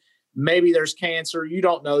scan. Maybe there's cancer. You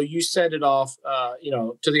don't know. You send it off,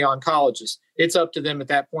 to the oncologist. It's up to them at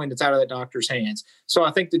that point. It's out of that doctor's hands. So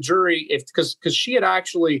I think the jury, because she had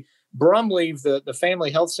actually, Brumleve, the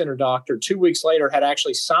family health center doctor, 2 weeks later had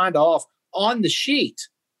actually signed off on the sheet,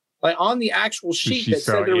 like on the actual sheet that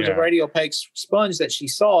said there was a radiopaque sponge, that she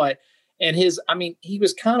saw it. And he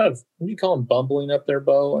was kind of, what do you call him, bumbling up there,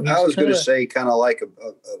 Bo? I was going to say kind of like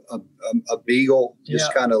a beagle,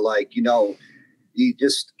 just kind of like, he wasn't,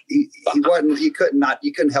 you couldn't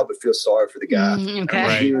help but feel sorry for the guy.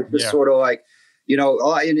 Okay. He was just sort of like,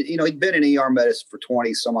 he'd been in ER medicine for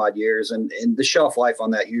 20 some odd years, and the shelf life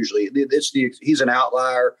on that usually, he's an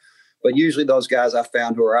outlier, but usually those guys I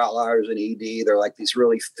found who are outliers in ED, they're like these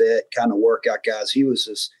really fit kind of workout guys. He was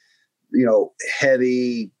this,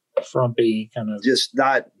 heavy, frumpy, kind of just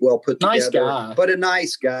not well put nice together, guy, but a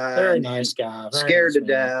nice guy, very nice guy, scared to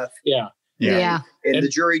death. Yeah. And the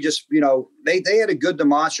jury just, they had a good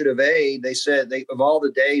demonstrative aid. They said of all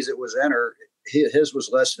the days it was entered, his was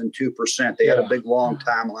less than 2%. They had a big long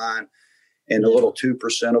timeline, and a little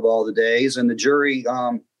 2% of all the days. And the jury,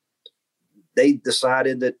 they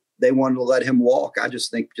decided that they wanted to let him walk. I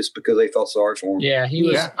just think just because they felt sorry for him. Yeah, he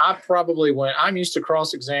was. Yeah. I probably went. I'm used to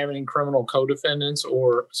cross-examining criminal co-defendants,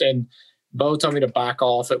 and Bo told me to back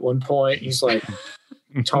off at one point. He's like,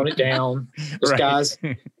 tone it down. This guy's,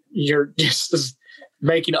 you're just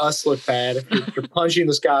making us look bad if you're punching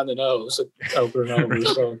this guy in the nose over and over.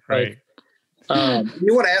 So, right.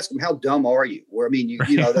 You want to ask him, how dumb are you? Or, how do you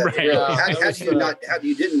how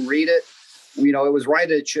you didn't read it? It was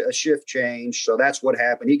right at a shift change. So that's what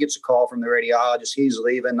happened. He gets a call from the radiologist. He's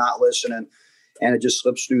leaving, not listening, and it just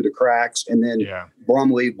slips through the cracks. And then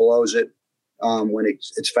Brumleve blows it when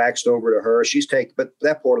it's faxed over to her. But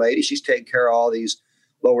that poor lady, she's taking care of all these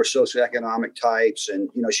lower socioeconomic types. And,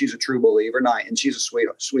 she's a true believer. And she's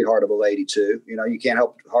a sweetheart of a lady too. You can't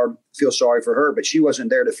help feel sorry for her, but she wasn't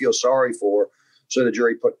there to feel sorry for. So the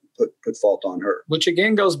jury put fault on her. Which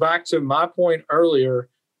again goes back to my point earlier.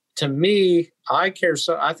 To me, I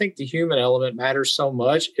think the human element matters so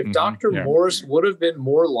much. If Dr. Morris would have been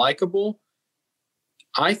more likable,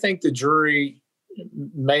 I think the jury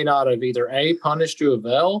may not have either punished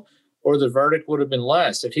Duhamel, or the verdict would have been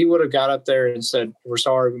less. If he would have got up there and said, "We're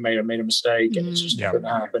sorry, we made a mistake," and it's just couldn't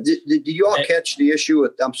happen. Did you all catch the issue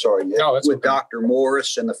with? I'm sorry, Nick, with okay. Dr.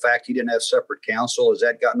 Morris and the fact he didn't have separate counsel? Has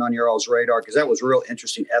that gotten on your all's radar? Because that was a real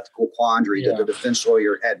interesting ethical quandary that the defense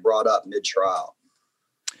lawyer had brought up mid-trial.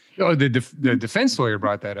 Oh, the defense lawyer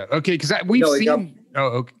brought that up. Okay, because we've seen.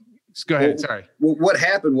 Okay. Go ahead. Sorry. Well, what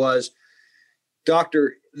happened was,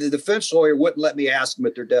 the defense lawyer wouldn't let me ask him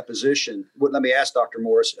at their deposition, wouldn't let me ask Dr.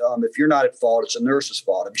 Morris, if you're not at fault, it's a nurse's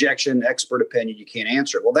fault. Objection, expert opinion, you can't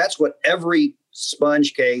answer it. Well, that's what every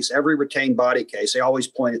sponge case, every retained body case, they always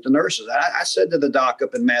point at the nurses. I said to the doc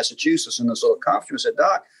up in Massachusetts in this little conference, I said,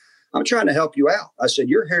 Doc, I'm trying to help you out. I said,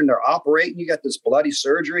 you're here and they're operating. You got this bloody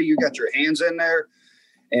surgery. You got your hands in there.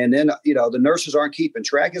 And then, the nurses aren't keeping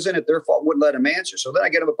track. Isn't it their fault? Wouldn't let them answer. So then I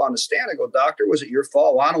get them up on the stand. I go, doctor, was it your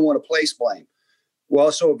fault? Well, I don't want to place blame.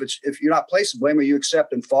 Well, so if you're not placing blame, are you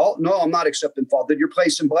accepting fault? No, I'm not accepting fault. Then you're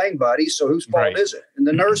placing blame, buddy. So whose fault is it? And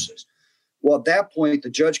the nurses. Well, at that point, the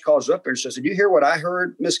judge calls up there and says, did you hear what I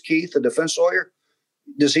heard, Miss Keith, the defense lawyer?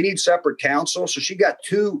 Does he need separate counsel? So she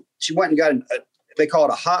went and got they call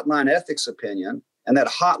it a hotline ethics opinion. And that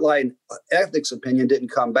hotline ethics opinion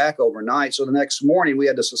didn't come back overnight. So the next morning we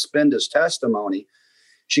had to suspend his testimony.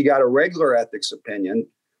 She got a regular ethics opinion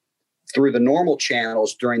through the normal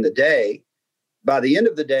channels during the day. By the end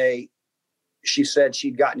of the day, she said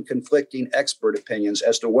she'd gotten conflicting expert opinions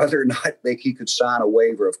as to whether or not he could sign a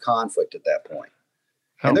waiver of conflict at that point.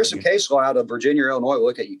 And there's some case law out of Virginia, Illinois.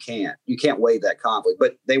 Look at you can't waive that conflict,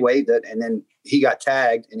 but they waived it. And then he got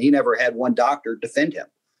tagged and he never had one doctor defend him,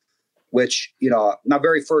 which, my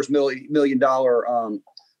very first $1 million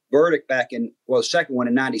verdict the second one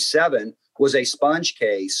in 97 was a sponge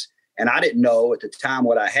case. And I didn't know at the time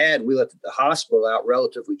what I had. We let the hospital out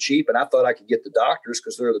relatively cheap. And I thought I could get the doctors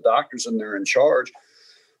because they're the doctors and they're in charge.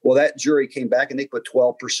 Well, that jury came back and they put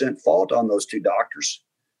 12% fault on those two doctors.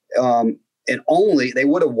 And only they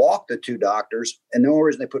would have walked the two doctors. And the only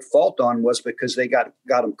reason they put fault on was because they got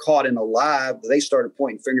them caught in a lie. They started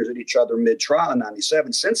pointing fingers at each other mid-trial in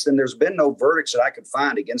 97. Since then, there's been no verdicts that I could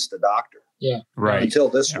find against the doctor. Yeah. Right. Until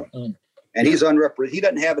this one. And he's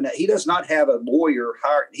unrepresented. He does not have a lawyer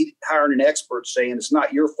hiring an expert saying it's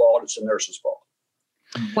not your fault, it's the nurse's fault.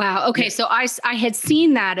 Wow. Okay. So I had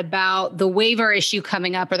seen that about the waiver issue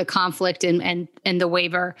coming up, or the conflict and the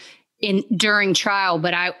waiver during trial,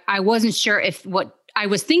 but I wasn't sure if what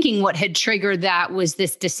had triggered that was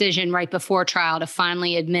this decision right before trial to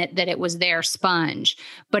finally admit that it was their sponge.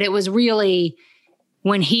 But it was really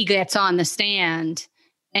when he gets on the stand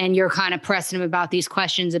and you're kind of pressing him about these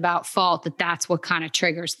questions about fault, that's what kind of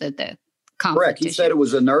triggers the conflict. Correct. He said it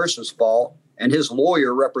was the nurse's fault, and his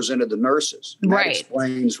lawyer represented the nurses. And that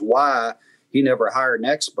explains why he never hired an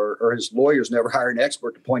expert, or his lawyers never hired an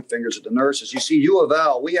expert to point fingers at the nurses. You see, U of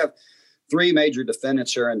L, we have three major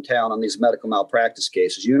defendants here in town on these medical malpractice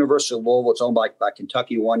cases. University of Louisville, it's owned by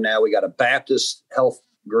Kentucky One now. We got a Baptist Health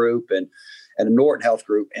group and a Norton Health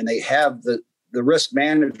group, and they have the risk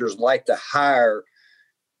managers like to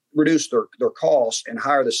reduce their costs and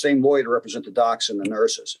hire the same lawyer to represent the docs and the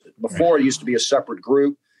nurses. Before, it used to be a separate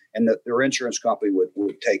group, and their insurance company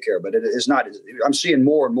would take care of it. But it is not. I'm seeing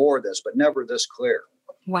more and more of this, but never this clear.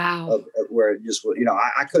 Wow. Of where it just,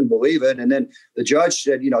 I couldn't believe it. And then the judge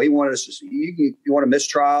said, he wanted us to say, you want a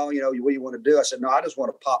mistrial? What do you want to do? I said, no, I just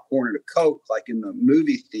want to popcorn and a Coke like in the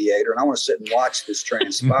movie theater. And I want to sit and watch this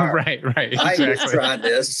transpire. Right. I ain't just tried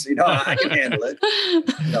this. I can handle it.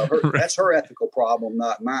 That's her ethical problem,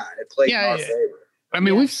 not mine. It played in our favor. I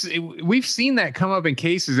mean, we've seen that come up in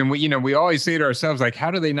cases, and we always say to ourselves, like, how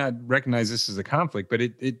do they not recognize this as a conflict? But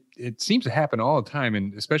it seems to happen all the time,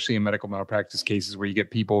 and especially in medical malpractice cases where you get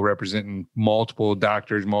people representing multiple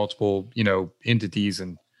doctors, multiple entities,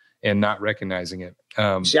 and not recognizing it.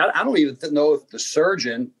 See, I don't even know if the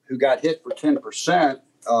surgeon who got hit for 10%,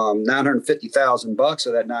 $950,000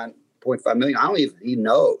 of that $9.5 million, I don't even he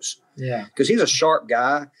knows. Yeah, because he's a sharp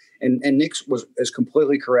guy, and Nick is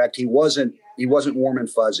completely correct. He wasn't warm and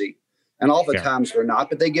fuzzy, and oftentimes they're not,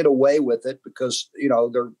 but they get away with it because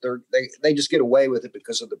they just get away with it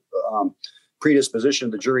because of the predisposition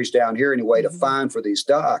of the juries down here anyway to fine for these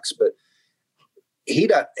docs. But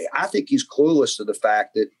I think he's clueless to the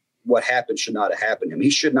fact that what happened should not have happened to him. He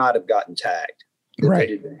should not have gotten tagged. They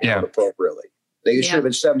didn't handle it appropriately. They should have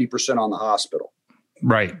been 70% on the hospital.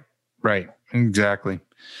 Right. Exactly.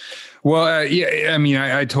 Well, I mean,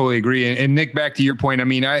 I totally agree. And Nick, back to your point, I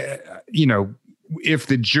mean, if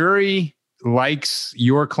the jury likes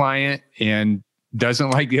your client and doesn't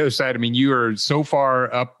like the other side, I mean, you are so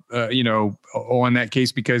far up, on that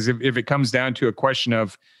case, because if it comes down to a question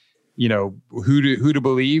of, who to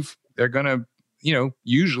believe, they're going to,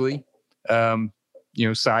 usually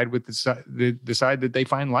side with the side that they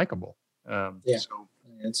find likable. So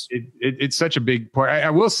it's such a big part.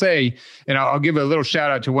 I will say, and I'll give a little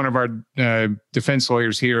shout out to one of our defense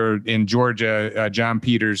lawyers here in Georgia, John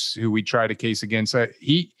Peters, who we tried a case against.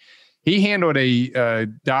 He handled a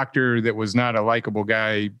doctor that was not a likable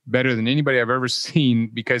guy better than anybody I've ever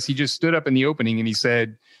seen, because he just stood up in the opening and he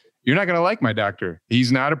said, "You're not going to like my doctor.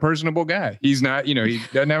 He's not a personable guy. He's not, he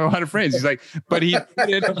doesn't have a lot of friends." He's like, but he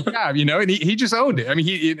did a job, and he just owned it. I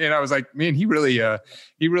mean, and I was like, man, he really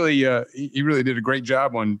did a great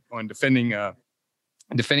job on defending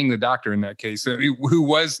the doctor in that case, who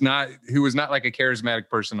was not like a charismatic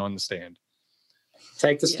person on the stand.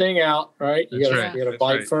 Take the sting out, right? You got to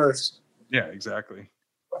bite first. Yeah, exactly.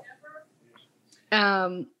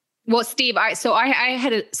 Well, Steve, I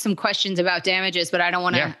had some questions about damages, but I don't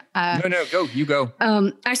want to. No, go. You go.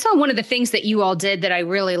 I saw one of the things that you all did that I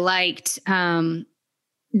really liked.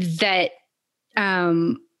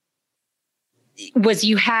 Was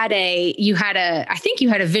you had I think you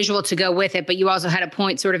had a visual to go with it, but you also had a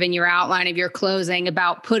point sort of in your outline of your closing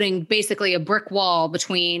about putting basically a brick wall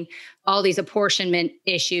between all these apportionment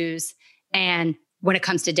issues and when it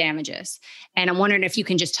comes to damages. And I'm wondering if you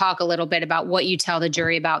can just talk a little bit about what you tell the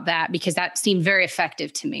jury about that, because that seemed very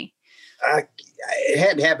effective to me. It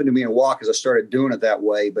hadn't happened to me in a while because I started doing it that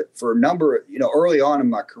way. But for a number of, early on in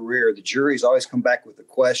my career, the jury's always come back with a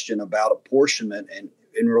question about apportionment and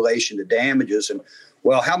in relation to damages. And,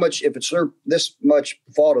 well, how much, if it's this much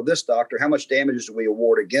fault of this doctor, how much damages do we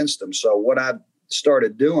award against them? So what I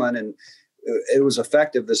started doing, and it was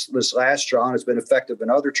effective this last trial, and it's been effective in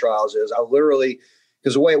other trials, is I literally,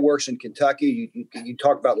 because the way it works in Kentucky, you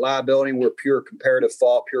talk about liability, and we're pure comparative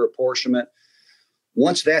fault, pure apportionment.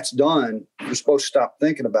 Once that's done, you're supposed to stop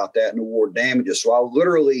thinking about that and award damages. So I'll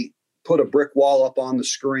literally put a brick wall up on the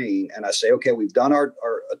screen and I say, okay, we've done our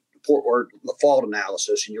fault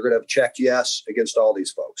analysis, and you're going to have checked yes against all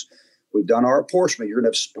these folks. We've done our apportionment. You're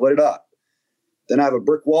going to have split it up. Then I have a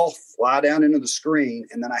brick wall fly down into the screen,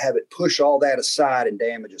 and then I have it push all that aside and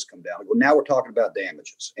damages come down. I go, now we're talking about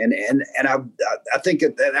damages. And I think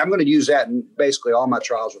that I'm going to use that in basically all my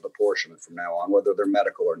trials with apportionment from now on, whether they're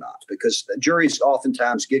medical or not, because the juries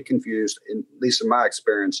oftentimes get confused, at least in my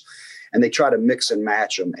experience, and they try to mix and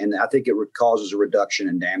match them. And I think it causes a reduction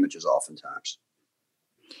in damages oftentimes.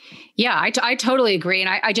 Yeah, I totally agree. And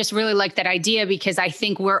I just really like that idea, because I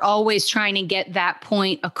think we're always trying to get that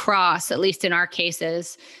point across, at least in our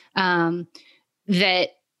cases, that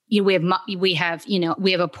we have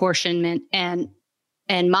apportionment and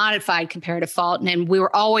modified comparative fault. And we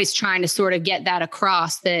were always trying to sort of get that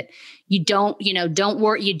across, that you don't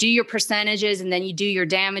worry, you do your percentages and then you do your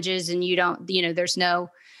damages, and you don't, there's no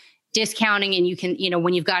discounting. And you can,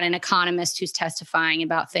 when you've got an economist who's testifying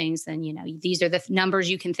about things, then, these are the numbers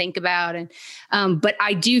you can think about. And, but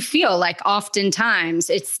I do feel like oftentimes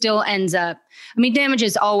it still ends up,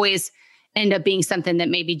 damages always end up being something that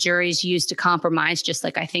maybe juries use to compromise, just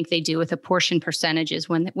like I think they do with apportion percentages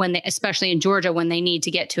when they, especially in Georgia, when they need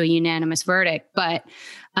to get to a unanimous verdict. But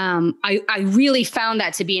I really found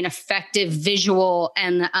that to be an effective visual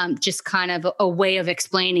and just kind of a way of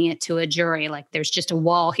explaining it to a jury. Like, there's just a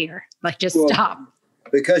wall here, like stop.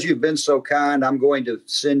 Because you've been so kind, I'm going to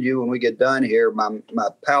send you, when we get done here, my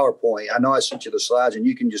PowerPoint. I know I sent you the slides, and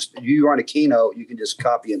you can just, you run a keynote, you can just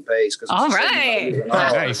copy and paste. All right.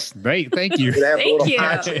 Nice. Great. Thank you. They have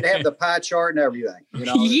the pie chart and everything.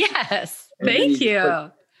 Yes. Thank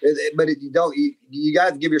you. But you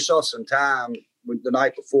got to give yourself some time the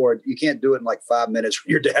night before. You can't do it in like 5 minutes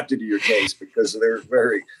when you're adapted to your case, because they're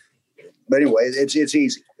very. But anyway, it's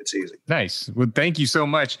easy. It's easy. Nice. Well, thank you so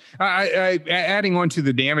much. Adding on to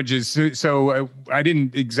the damages. So I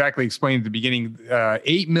didn't exactly explain at the beginning.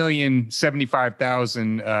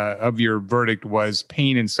 $8,075,000 of your verdict was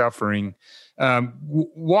pain and suffering.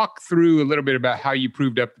 Walk through a little bit about how you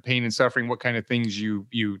proved up the pain and suffering. What kind of things you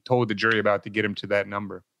told the jury about to get them to that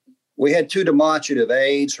number? We had 2 demonstrative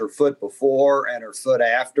aids: her foot before and her foot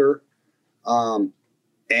after,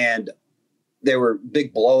 and they were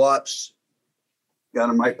big blow-ups. Got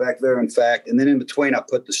them right back there, in fact. And then in between, I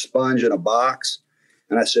put the sponge in a box.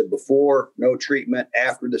 And I said, before, no treatment.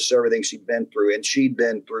 After this, everything she'd been through. And she'd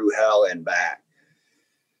been through hell and back.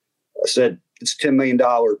 I said, it's a $10 million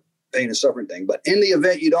pain and suffering thing. But in the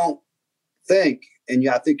event you don't think, and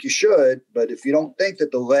I think you should, but if you don't think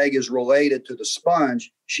that the leg is related to the sponge,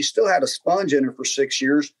 she still had a sponge in her for 6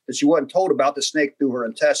 years that she wasn't told about, the snake through her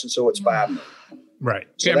intestines. So it's $5 million. Right.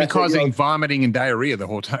 So causing vomiting and diarrhea the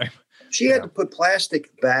whole time. She had to put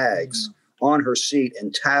plastic bags on her seat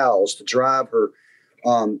and towels to drive her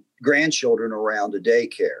grandchildren around to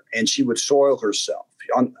daycare, and she would soil herself.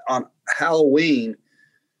 on Halloween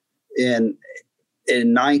in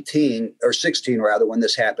 19 or 16 rather, when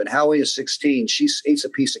this happened, Halloween is 16. She eats a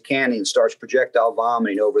piece of candy and starts projectile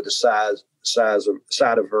vomiting over the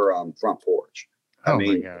side of her front porch. I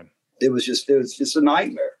mean, my God. It was just a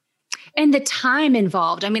nightmare. And the time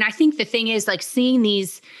involved. I mean, I think the thing is, like, seeing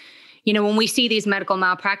these, when we see these medical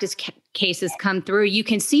malpractice cases come through, you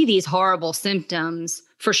can see these horrible symptoms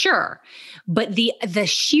for sure. But the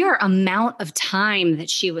sheer amount of time that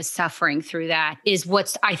she was suffering through that is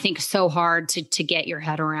what's, I think, so hard to get your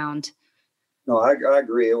head around. No, I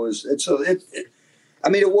agree. It was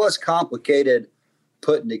complicated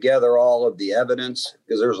putting together all of the evidence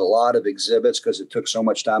because there's a lot of exhibits because it took so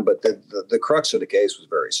much time. But the crux of the case was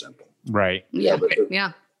very simple. Right. Yeah.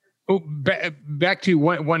 Yeah. Oh, back to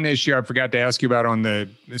one issue I forgot to ask you about on the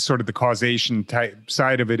sort of the causation type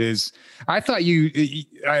side of it is, I thought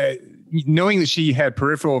knowing that she had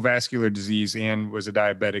peripheral vascular disease and was a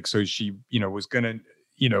diabetic, so she, was going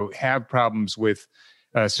to, have problems with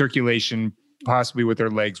circulation, possibly with her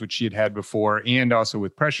legs, which she had before, and also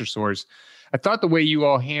with pressure sores. I thought the way you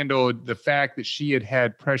all handled the fact that she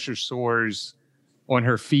had pressure sores on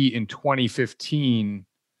her feet in 2015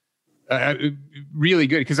 really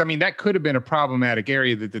good, because I mean that could have been a problematic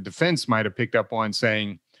area that the defense might have picked up on,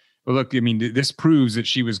 saying, well, look, I mean, this proves that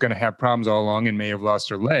she was going to have problems all along and may have lost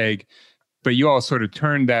her leg. But you all sort of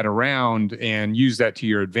turned that around and used that to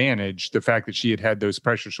your advantage, the fact that she had those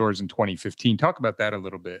pressure sores in 2015. Talk about that a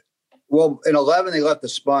little bit. Well, in 11, they left the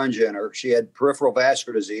sponge in her. She had peripheral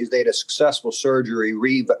vascular disease. They had a successful surgery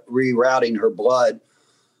rerouting her blood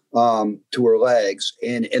to her legs.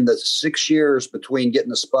 And in the 6 years between getting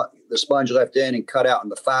the sponge left in and cut out in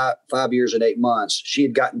the 5 years and 8 months, she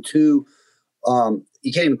had gotten two,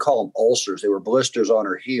 you can't even call them ulcers. They were blisters on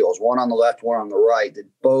her heels, one on the left, one on the right, that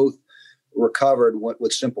both recovered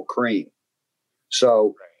with simple cream.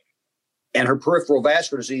 So, and her peripheral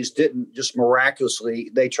vascular disease didn't just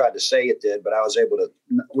miraculously, they tried to say it did, but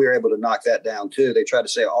we were able to knock that down too. They tried to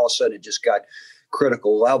say all of a sudden it just got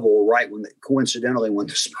critical level coincidentally when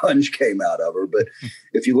the sponge came out of her. But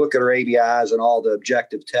if you look at her ABIs and all the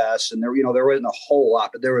objective tests, and there wasn't a whole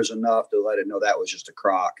lot, but there was enough to let it know that was just a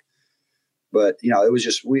crock. But, it was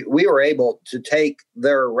just, we were able to take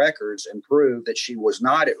their records and prove that she was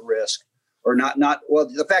not at risk or not. Well,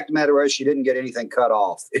 the fact of the matter is she didn't get anything cut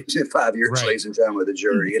off in 5 years, right, ladies and gentlemen, with the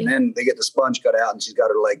jury. And then they get the sponge cut out and she's got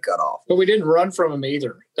her leg cut off. But we didn't run from them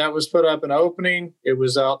either. That was put up an opening. It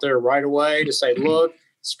was out there right away to say, look,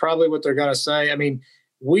 it's probably what they're going to say. I mean,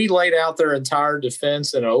 we laid out their entire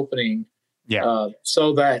defense and opening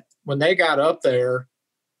so that when they got up there,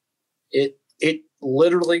 it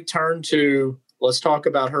literally turned to, let's talk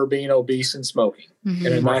about her being obese and smoking. Mm-hmm.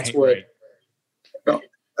 And that's what... Right.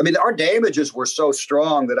 I mean, our damages were so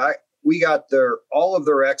strong that we got all of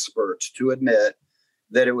their experts to admit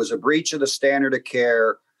that it was a breach of the standard of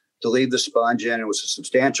care to leave the sponge in. It was a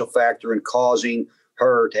substantial factor in causing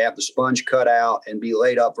her to have the sponge cut out and be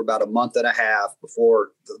laid up for about a month and a half before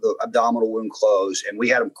the abdominal wound closed. And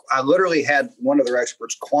I literally had one of their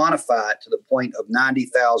experts quantify it to the point of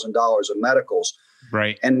 $90,000 of medicals.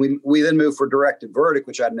 Right. And we then moved for directed verdict,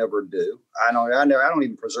 which I'd never do. I don't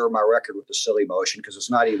even preserve my record with the silly motion because it's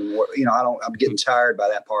not even, I'm getting tired by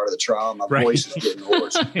that part of the trial. My voice is getting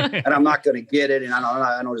hoarse and I'm not going to get it. And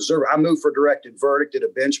I don't deserve it. I moved for directed verdict, did a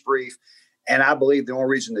bench brief. And I believe the only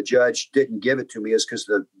reason the judge didn't give it to me is because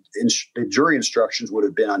the jury instructions would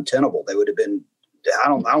have been untenable. They would have been, I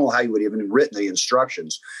don't know how you would have even written the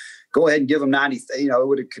instructions. Go ahead and give him 90, it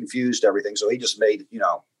would have confused everything. So he just made,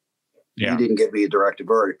 he didn't give me a directed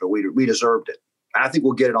verdict, but we deserved it. I think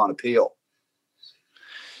we'll get it on appeal.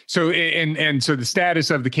 So, and so the status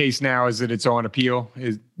of the case now is that it's on appeal?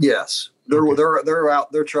 Yes. They're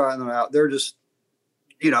out, they're trying them out. They're just,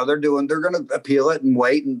 they're going to appeal it and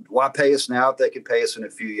wait, and why pay us now if they can pay us in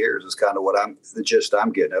a few years is kind of the gist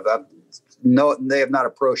I'm getting. They have not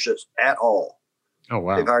approached us at all. Oh,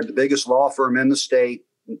 wow. They've hired the biggest law firm in the state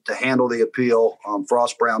to handle the appeal.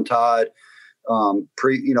 Frost Brown Todd.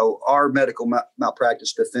 Our medical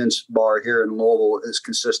malpractice defense bar here in Louisville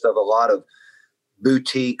consists of a lot of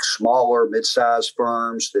boutique, smaller, mid-sized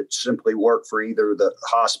firms that simply work for either the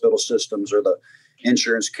hospital systems or the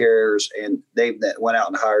insurance carriers. And they went out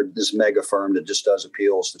and hired this mega firm that just does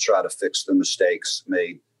appeals to try to fix the mistakes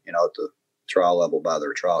made, at the trial level by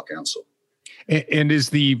their trial counsel. And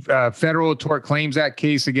is the Federal Tort Claims Act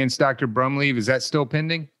case against Dr. Brumleve, is that still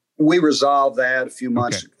pending? We resolved that a few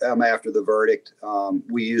months after the verdict.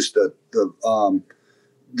 We used the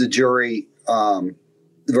jury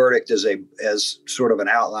verdict as sort of an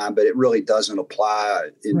outline, but it really doesn't apply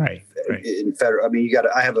in federal. I mean,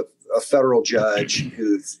 I have a federal judge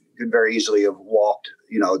who could very easily have walked,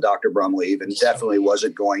 Dr. Brumleve, and definitely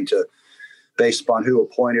wasn't going to, based upon who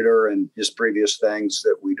appointed her and just previous things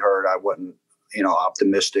that we'd heard. I wasn't,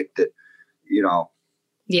 optimistic that,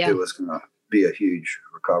 it was going to be a huge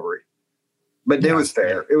recovery. But it was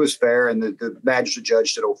fair. It was fair. And the magistrate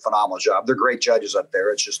judge did a phenomenal job. They're great judges up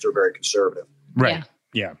there. It's just they're very conservative. Right.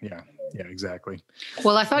 Yeah, exactly.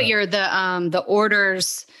 Well, I thought the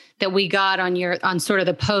orders that we got on sort of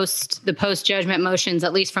the post judgment motions,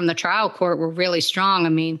 at least from the trial court, were really strong. I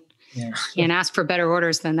mean, can't ask for better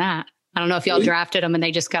orders than that. I don't know if y'all drafted them and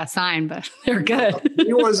they just got signed, but they're good.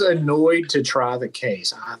 He was annoyed to try the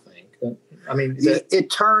case, I think. I mean,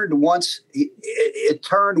 it turned it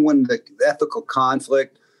turned when the ethical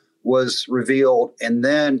conflict was revealed. And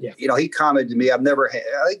then, he commented to me, I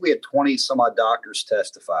think we had 20 some odd doctors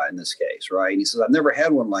testify in this case. Right. And he says, I've never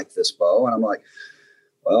had one like this, Bo. And I'm like,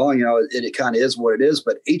 well, it kind of is what it is,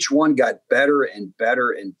 but each one got better and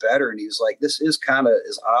better and better. And he was like, this is kind of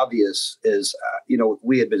as obvious as,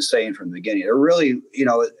 we had been saying from the beginning. They're really,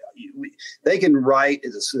 they can write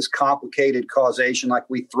this complicated causation, like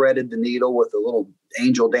we threaded the needle with a little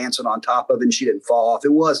angel dancing on top of it and she didn't fall off.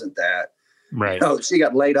 It wasn't that. Right. She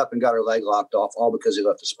got laid up and got her leg locked off, all because he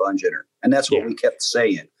left a sponge in her. And that's what we kept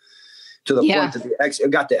saying, to the point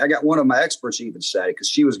that I got one of my experts even said it because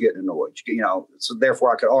she was getting annoyed. So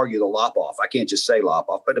therefore I could argue the lop off. I can't just say lop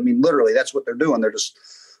off, but I mean, literally that's what they're doing. They're just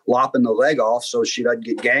lopping the leg off so she doesn't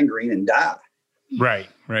get gangrene and die. Right.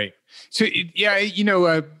 So,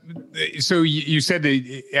 so you said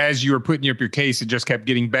that as you were putting up your case, it just kept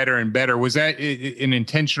getting better and better. Was that an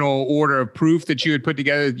intentional order of proof that you had put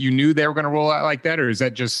together? You knew they were going to roll out like that? Or is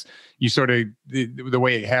that just you sort of the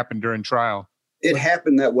way it happened during trial? It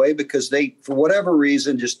happened that way because they, for whatever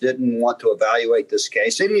reason, just didn't want to evaluate this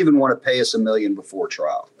case. They didn't even want to pay us $1 million before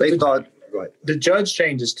trial. They thought, go ahead. The judge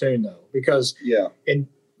changed his tune, though, because in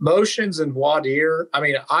motions and voir dire, I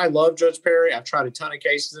mean, I love Judge Perry. I've tried a ton of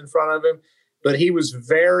cases in front of him, but he was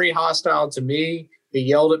very hostile to me. He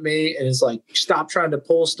yelled at me and is like, stop trying to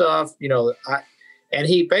pull stuff. And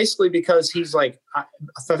he basically, because he's like, I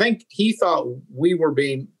think he thought we were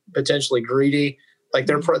being potentially greedy. Like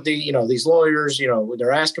these lawyers,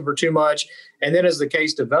 they're asking for too much. And then as the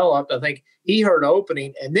case developed, I think he heard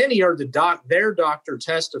opening and then he heard their doctor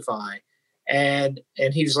testify. And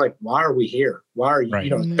he was like, why are we here? Why are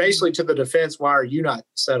you, basically to the defense, why are you not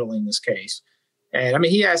settling this case? And I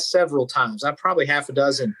mean, he asked several times, probably half a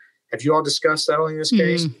dozen. Have you all discussed settling this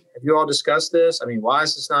case? Have you all discussed this? I mean, why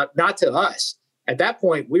is this not to us? At that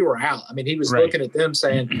point, we were out. I mean, he was looking at them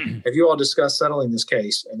saying, have you all discussed settling this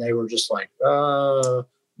case? And they were just like, no,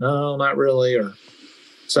 not really.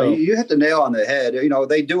 So you hit the nail on the head.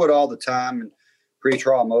 They do it all the time in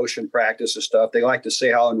pretrial motion practice and stuff. They like to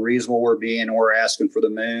say how unreasonable we're being and we're asking for the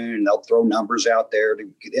moon. And they'll throw numbers out there to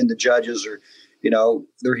get in. The judges are,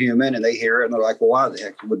 they're human and they hear it and they're like, well, why the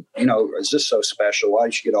heck would, is this so special? Why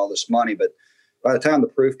did you get all this money? But by the time the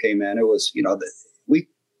proof came in, it was, we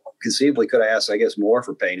conceivably could have asked, I guess, more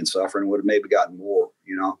for pain and suffering, would have maybe gotten more,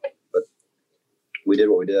 but we did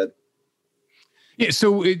what we did. Yeah.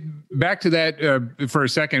 So back to that for a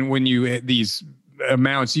second, when you these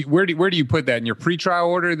amounts, where do you put that in your pretrial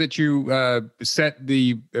order that you set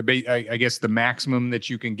I guess the maximum that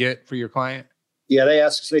you can get for your client? Yeah, they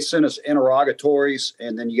send us interrogatories,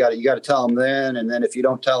 and then you got to tell them then, and then if you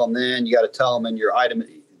don't tell them then, you got to tell them in your item.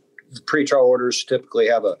 The pretrial orders typically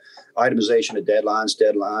have a itemization of deadline,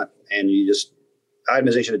 and you just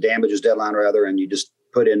itemization of damages deadline rather, and you just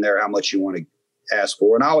put in there how much you want to ask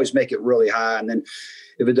for. And I always make it really high, and then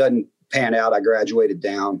if it doesn't pan out, I graduate it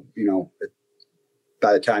down.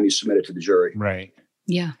 By the time you submit it to the jury, right?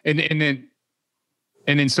 Yeah, and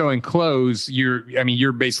then so in close,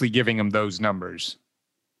 you're basically giving them those numbers.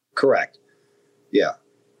 Correct. Yeah.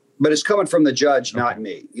 But it's coming from the judge, not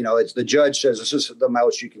me. It's the judge says this is the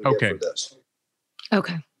most you can get for this.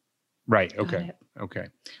 Okay. Right. Okay.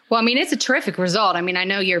 Well, I mean, it's a terrific result. I mean, I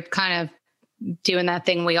know you're kind of doing that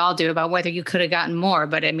thing we all do about whether you could have gotten more,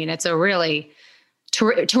 but I mean, it's a really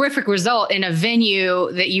terrific result in a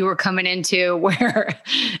venue that you were coming into where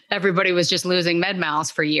everybody was just losing med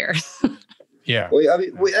mals for years. Yeah. Well, I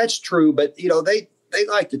mean, that's true, but they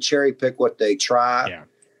like to cherry pick what they try.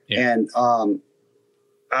 Yeah. And,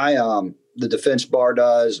 the defense bar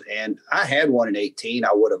does. And I had one in 18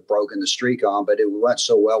 I would have broken the streak on, but it went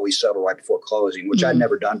so well we settled right before closing, which I'd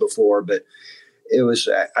never done before. But it was,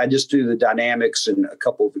 I just do the dynamics, and a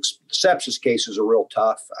couple of sepsis cases are real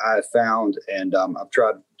tough, I found. And I've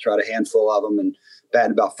tried a handful of them.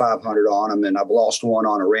 batting about 500 on them, and I've lost one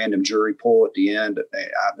on a random jury pool at the end.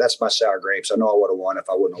 That's my sour grapes. I know I would have won if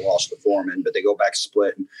I wouldn't have lost the foreman, but they go back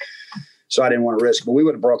split. And so I didn't want to risk, but we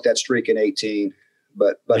would have broke that streak in 18.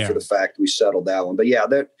 But for the fact we settled that one. But yeah,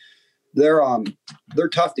 they're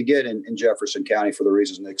tough to get in Jefferson County for the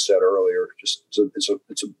reasons Nick said earlier. Just it's a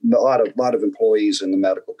lot of employees in the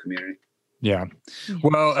medical community. Yeah.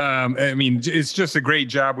 Well, I mean, it's just a great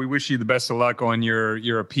job. We wish you the best of luck on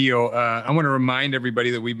your appeal. I want to remind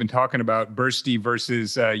everybody that we've been talking about Boerste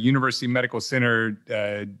versus University Medical Center,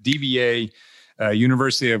 DVA,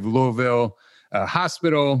 University of Louisville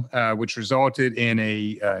Hospital, which resulted in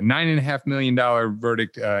a $9.5 million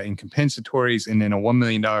verdict in compensatories and then a $1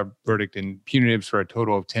 million verdict in punitives for a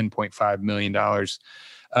total of $10.5 million.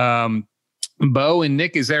 Bo and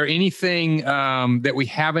Nick, is there anything that we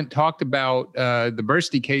haven't talked about the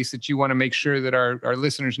Boerste case that you want to make sure that our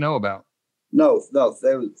listeners know about? No.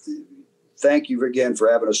 Thank you again for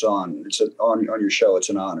having us on. It's on your show. It's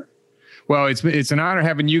an honor. Well, it's an honor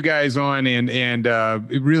having you guys on, and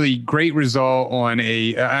really great result on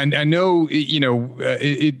I know,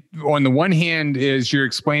 it on the one hand, as you're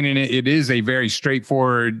explaining it, it is a very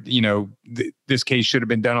straightforward, this case should have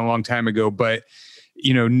been done a long time ago, but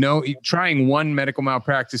trying one medical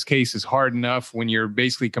malpractice case is hard enough when you're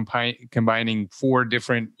basically combining four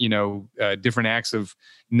different, different acts of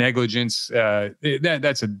negligence.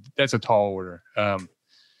 That's a tall order.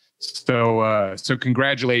 So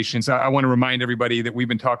congratulations. I want to remind everybody that we've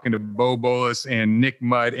been talking to Bo Bolus and Nick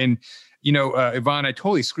Mudd, and Yvonne, I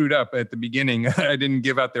totally screwed up at the beginning. I didn't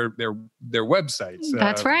give out their websites.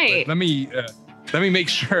 That's right. Let me make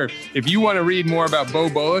sure. If you want to read more about Bo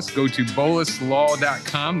Bolus, go to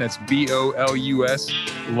boluslaw.com. That's BOLUS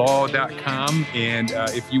law.com. And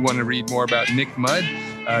if you want to read more about Nick Mudd,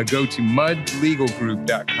 go to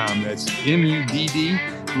muddlegalgroup.com. That's MUDD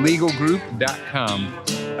legalgroup.com.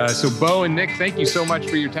 So Bo and Nick, thank you so much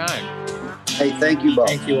for your time. Hey, thank you, Bo.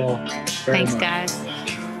 Thank you all. Thanks, guys.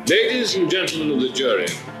 Ladies and gentlemen of the jury,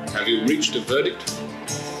 have you reached a verdict?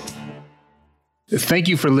 Thank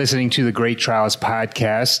you for listening to the Great Trials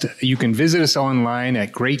Podcast. You can visit us online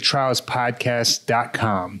at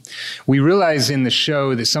greattrialspodcast.com. We realize in the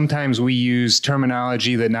show that sometimes we use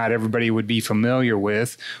terminology that not everybody would be familiar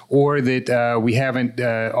with, or that we haven't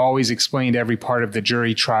always explained every part of the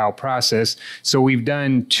jury trial process. So we've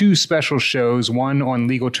done two special shows, one on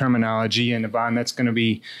legal terminology, and Yvonne, that's going to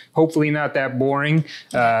be hopefully not that boring.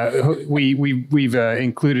 We've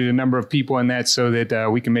included a number of people in that so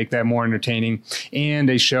that we can make that more entertaining, and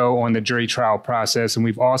a show on the jury trial process. And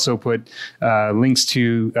we've also put links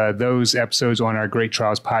to those episodes on our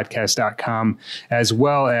greattrialspodcast.com, as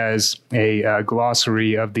well as a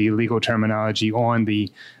glossary of the legal terminology on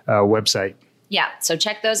the website. Yeah, so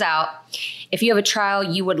check those out. If you have a trial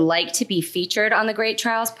you would like to be featured on the Great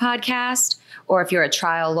Trials Podcast, or if you're a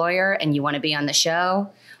trial lawyer and you want to be on the show,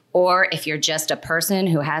 or if you're just a person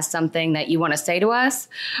who has something that you want to say to us,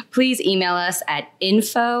 please email us at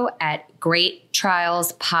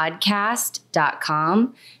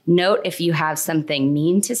info@greattrialspodcast.com. Note, if you have something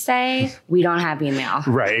mean to say, we don't have email.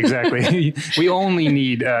 Right, exactly. We only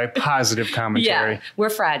need positive commentary. Yeah, we're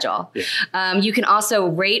fragile. Yeah. You can also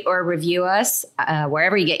rate or review us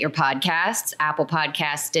wherever you get your podcasts, Apple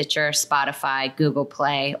Podcasts, Stitcher, Spotify, Google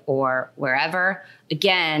Play, or wherever.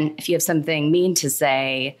 Again, if you have something mean to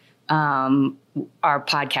say, our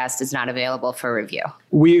podcast is not available for review.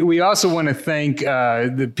 We also want to thank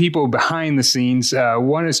the people behind the scenes.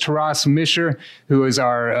 One is Taras Misher, who is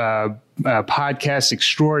our podcast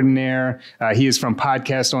extraordinaire. He is from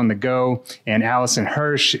Podcast on the Go, and Allison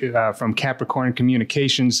Hirsch from Capricorn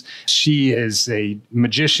Communications. She is a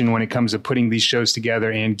magician when it comes to putting these shows together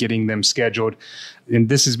and getting them scheduled. And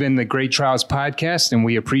this has been the Great Trials Podcast, and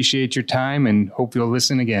we appreciate your time and hope you'll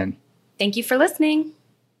listen again. Thank you for listening.